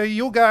look,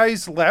 you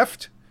guys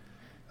left,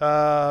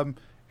 and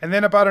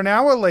then about an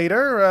hour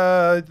later,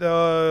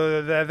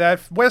 that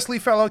Wesley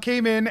fellow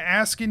came in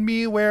asking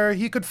me where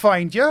he could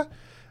find you,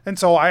 and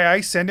so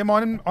I sent him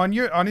on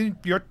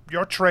your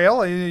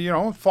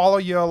trail, follow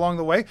you along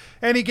the way,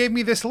 and he gave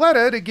me this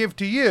letter to give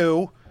to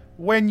you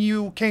when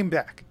you came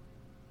back.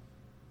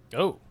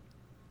 Oh.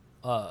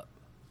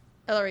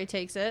 Ellery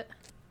takes it.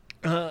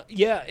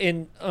 Yeah,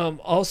 and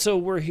also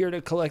we're here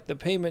to collect the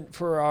payment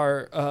for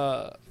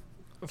our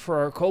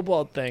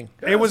kobold thing.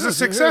 It was a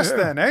success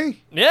then, eh?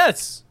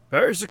 Yes.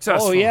 Very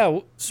successful. Oh yeah,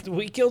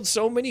 we killed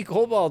so many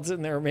kobolds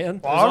in there,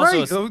 man. All right.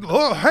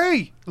 also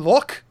Hey,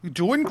 look, you're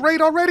doing great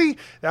already.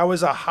 That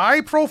was a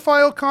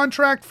high-profile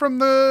contract from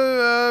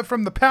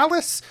the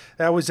palace.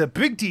 That was a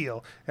big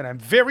deal, and I'm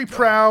very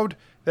proud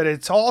that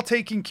it's all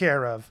taken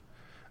care of.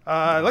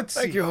 Let's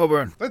see. Thank you,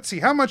 Hoburn. Let's see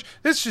how much.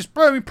 This is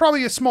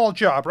probably a small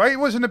job, right? It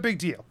wasn't a big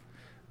deal.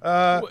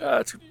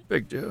 That's a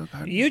big deal.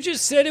 You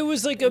just said it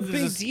was like a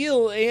big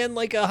deal and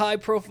like a high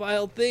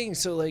profile thing,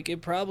 so like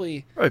it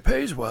probably It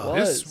pays well.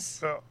 was.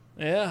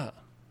 Yeah.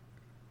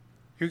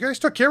 You guys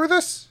took care of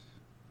this?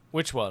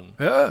 Which one?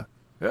 Yeah,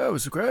 it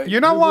was great.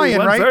 You're not It lying,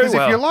 went right? very Because if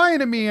well. you're lying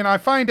to me and I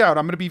find out,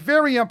 I'm going to be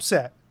very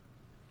upset.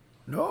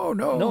 No.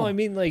 No, I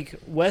mean like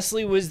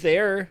Wesley was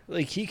there.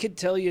 Like he could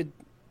tell you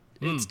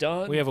it's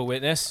done. We have a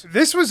witness.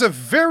 This was a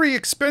very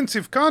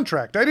expensive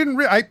contract. I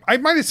didn't. I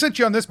might have sent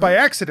you on this by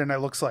accident. It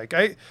looks like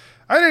I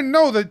didn't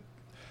know that.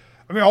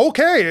 I mean,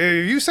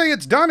 okay, if you say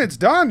it's done, it's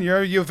done.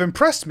 You've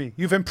impressed me.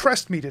 You've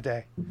impressed me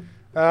today.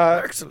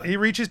 Excellent. He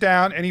reaches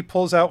down and he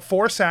pulls out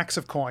 4 sacks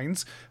of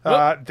coins.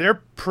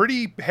 They're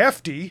pretty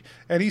hefty,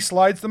 and he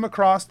slides them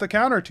across the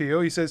counter to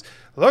you. He says,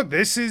 "Look,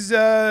 this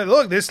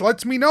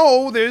lets me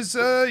know there's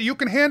you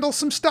can handle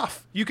some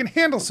stuff. You can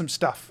handle some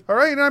stuff. All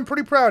right, and I'm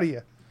pretty proud of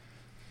you."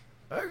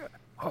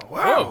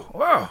 Oh,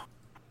 wow.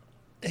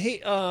 Hey,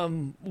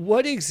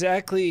 what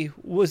exactly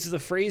was the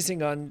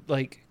phrasing on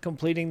like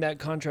completing that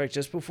contract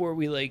just before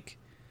we like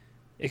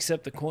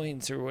accept the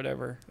coins or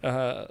whatever?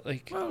 Well,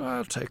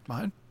 I'll take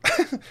mine.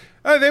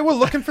 They were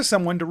looking for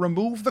someone to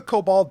remove the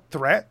kobold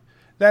threat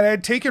that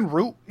had taken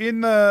root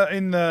in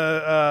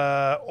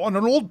the on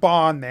an old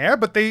barn there,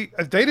 but they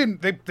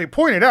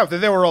pointed out that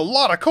there were a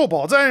lot of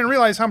kobolds. I didn't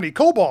realize how many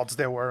kobolds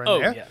there were in Oh,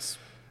 there. yes.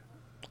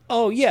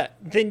 Oh yeah,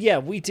 then yeah,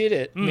 we did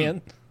it,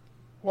 man.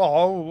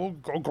 Well,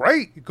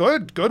 great,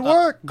 good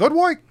work, good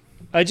work.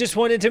 I just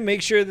wanted to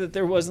make sure that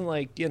there wasn't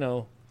like secret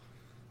writing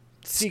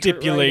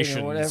Stipulations.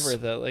 or whatever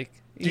that like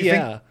you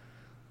yeah. think-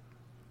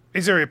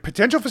 Is there a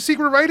potential for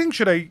secret writing?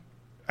 Should I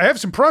have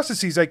some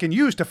processes I can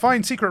use to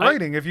find secret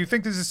writing if you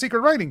think there's a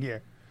secret writing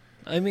here.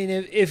 I mean,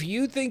 if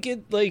you think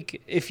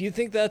if you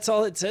think that's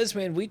all it says,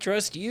 man, we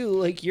trust you.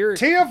 Like you're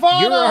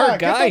Tiavana, you're our guy,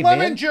 get the lemon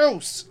man.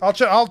 juice.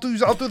 I'll do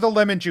the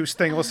lemon juice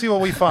thing. We'll see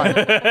what we find.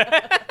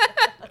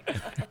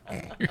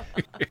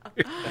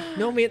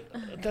 No, man,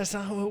 that's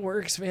not how it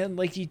works, man.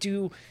 Like you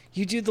do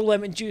the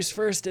lemon juice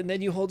first, and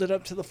then you hold it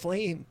up to the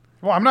flame.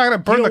 Well, I'm not going to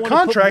burn You the don't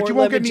wanna put contract. more You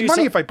won't get lemon any juice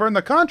money on- if I burn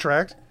the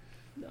contract.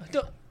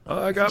 Don't-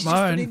 I got just put it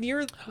mine. in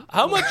your-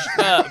 How much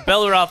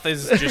Belroth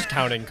is just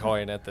counting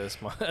coin at this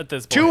point?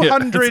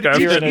 200.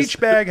 Darren is- Each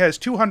bag has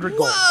 200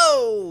 gold.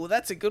 Whoa,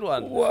 that's a good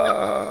one.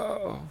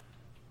 Whoa.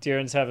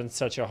 Darren's having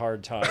such a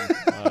hard time.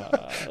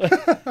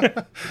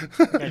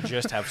 I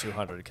just have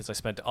 200 because I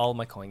spent all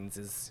my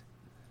coins.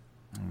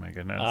 Oh my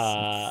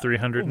goodness.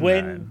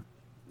 309.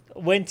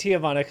 When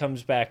Tiavana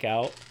comes back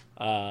out,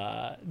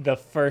 the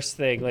first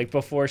thing, like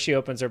before she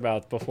opens her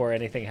mouth, before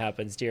anything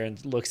happens,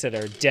 Darren looks at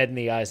her dead in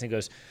the eyes and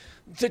goes,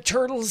 "The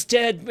turtle's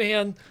dead,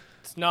 man."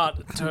 It's not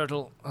a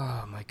turtle.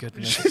 Oh my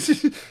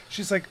goodness.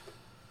 She's like,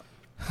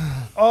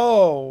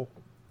 oh.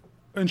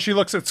 And she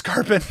looks at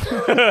Scarpin.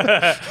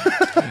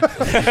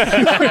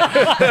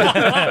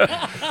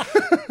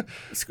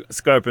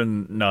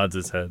 Scarpin nods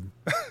his head.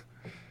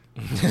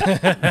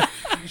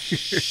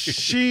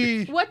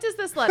 She, What does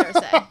this letter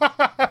say?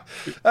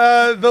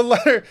 the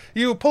letter,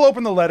 you pull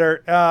open the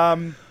letter,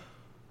 and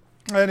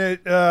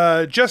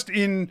it, just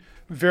in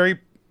very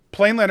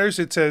plain letters,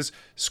 it says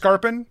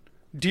Scarpin,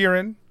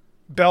 Deerin,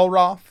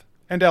 Belroth,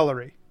 and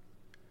Ellery.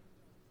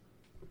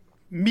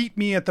 Meet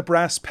me at the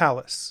Brass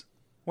Palace,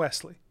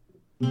 Wesley.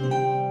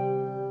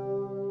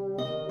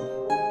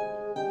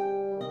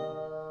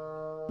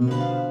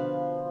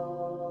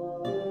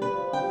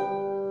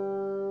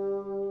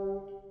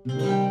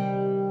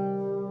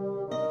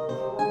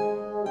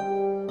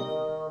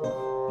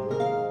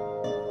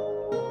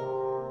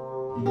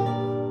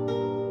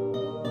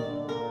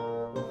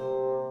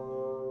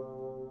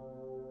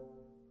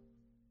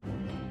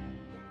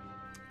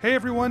 Hey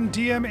everyone,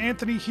 DM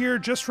Anthony here,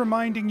 just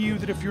reminding you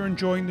that if you're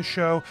enjoying the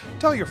show,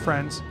 tell your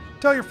friends,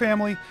 tell your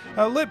family,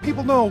 let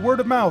people know word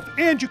of mouth,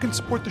 and you can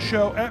support the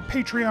show at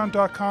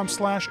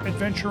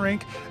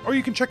patreon.com/adventureinc, or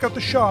you can check out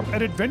the shop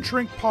at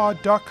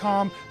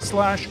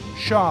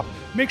adventureincpod.com/shop.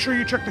 Make sure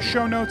you check the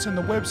show notes and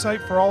the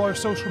website for all our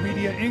social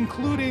media,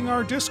 including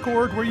our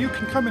Discord, where you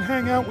can come and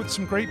hang out with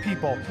some great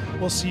people.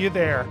 We'll see you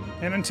there.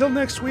 And until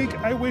next week,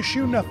 I wish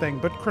you nothing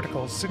but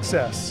critical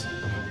success.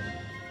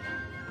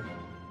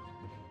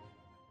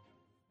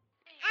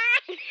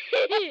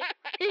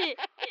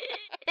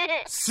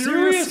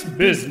 Serious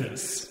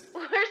business.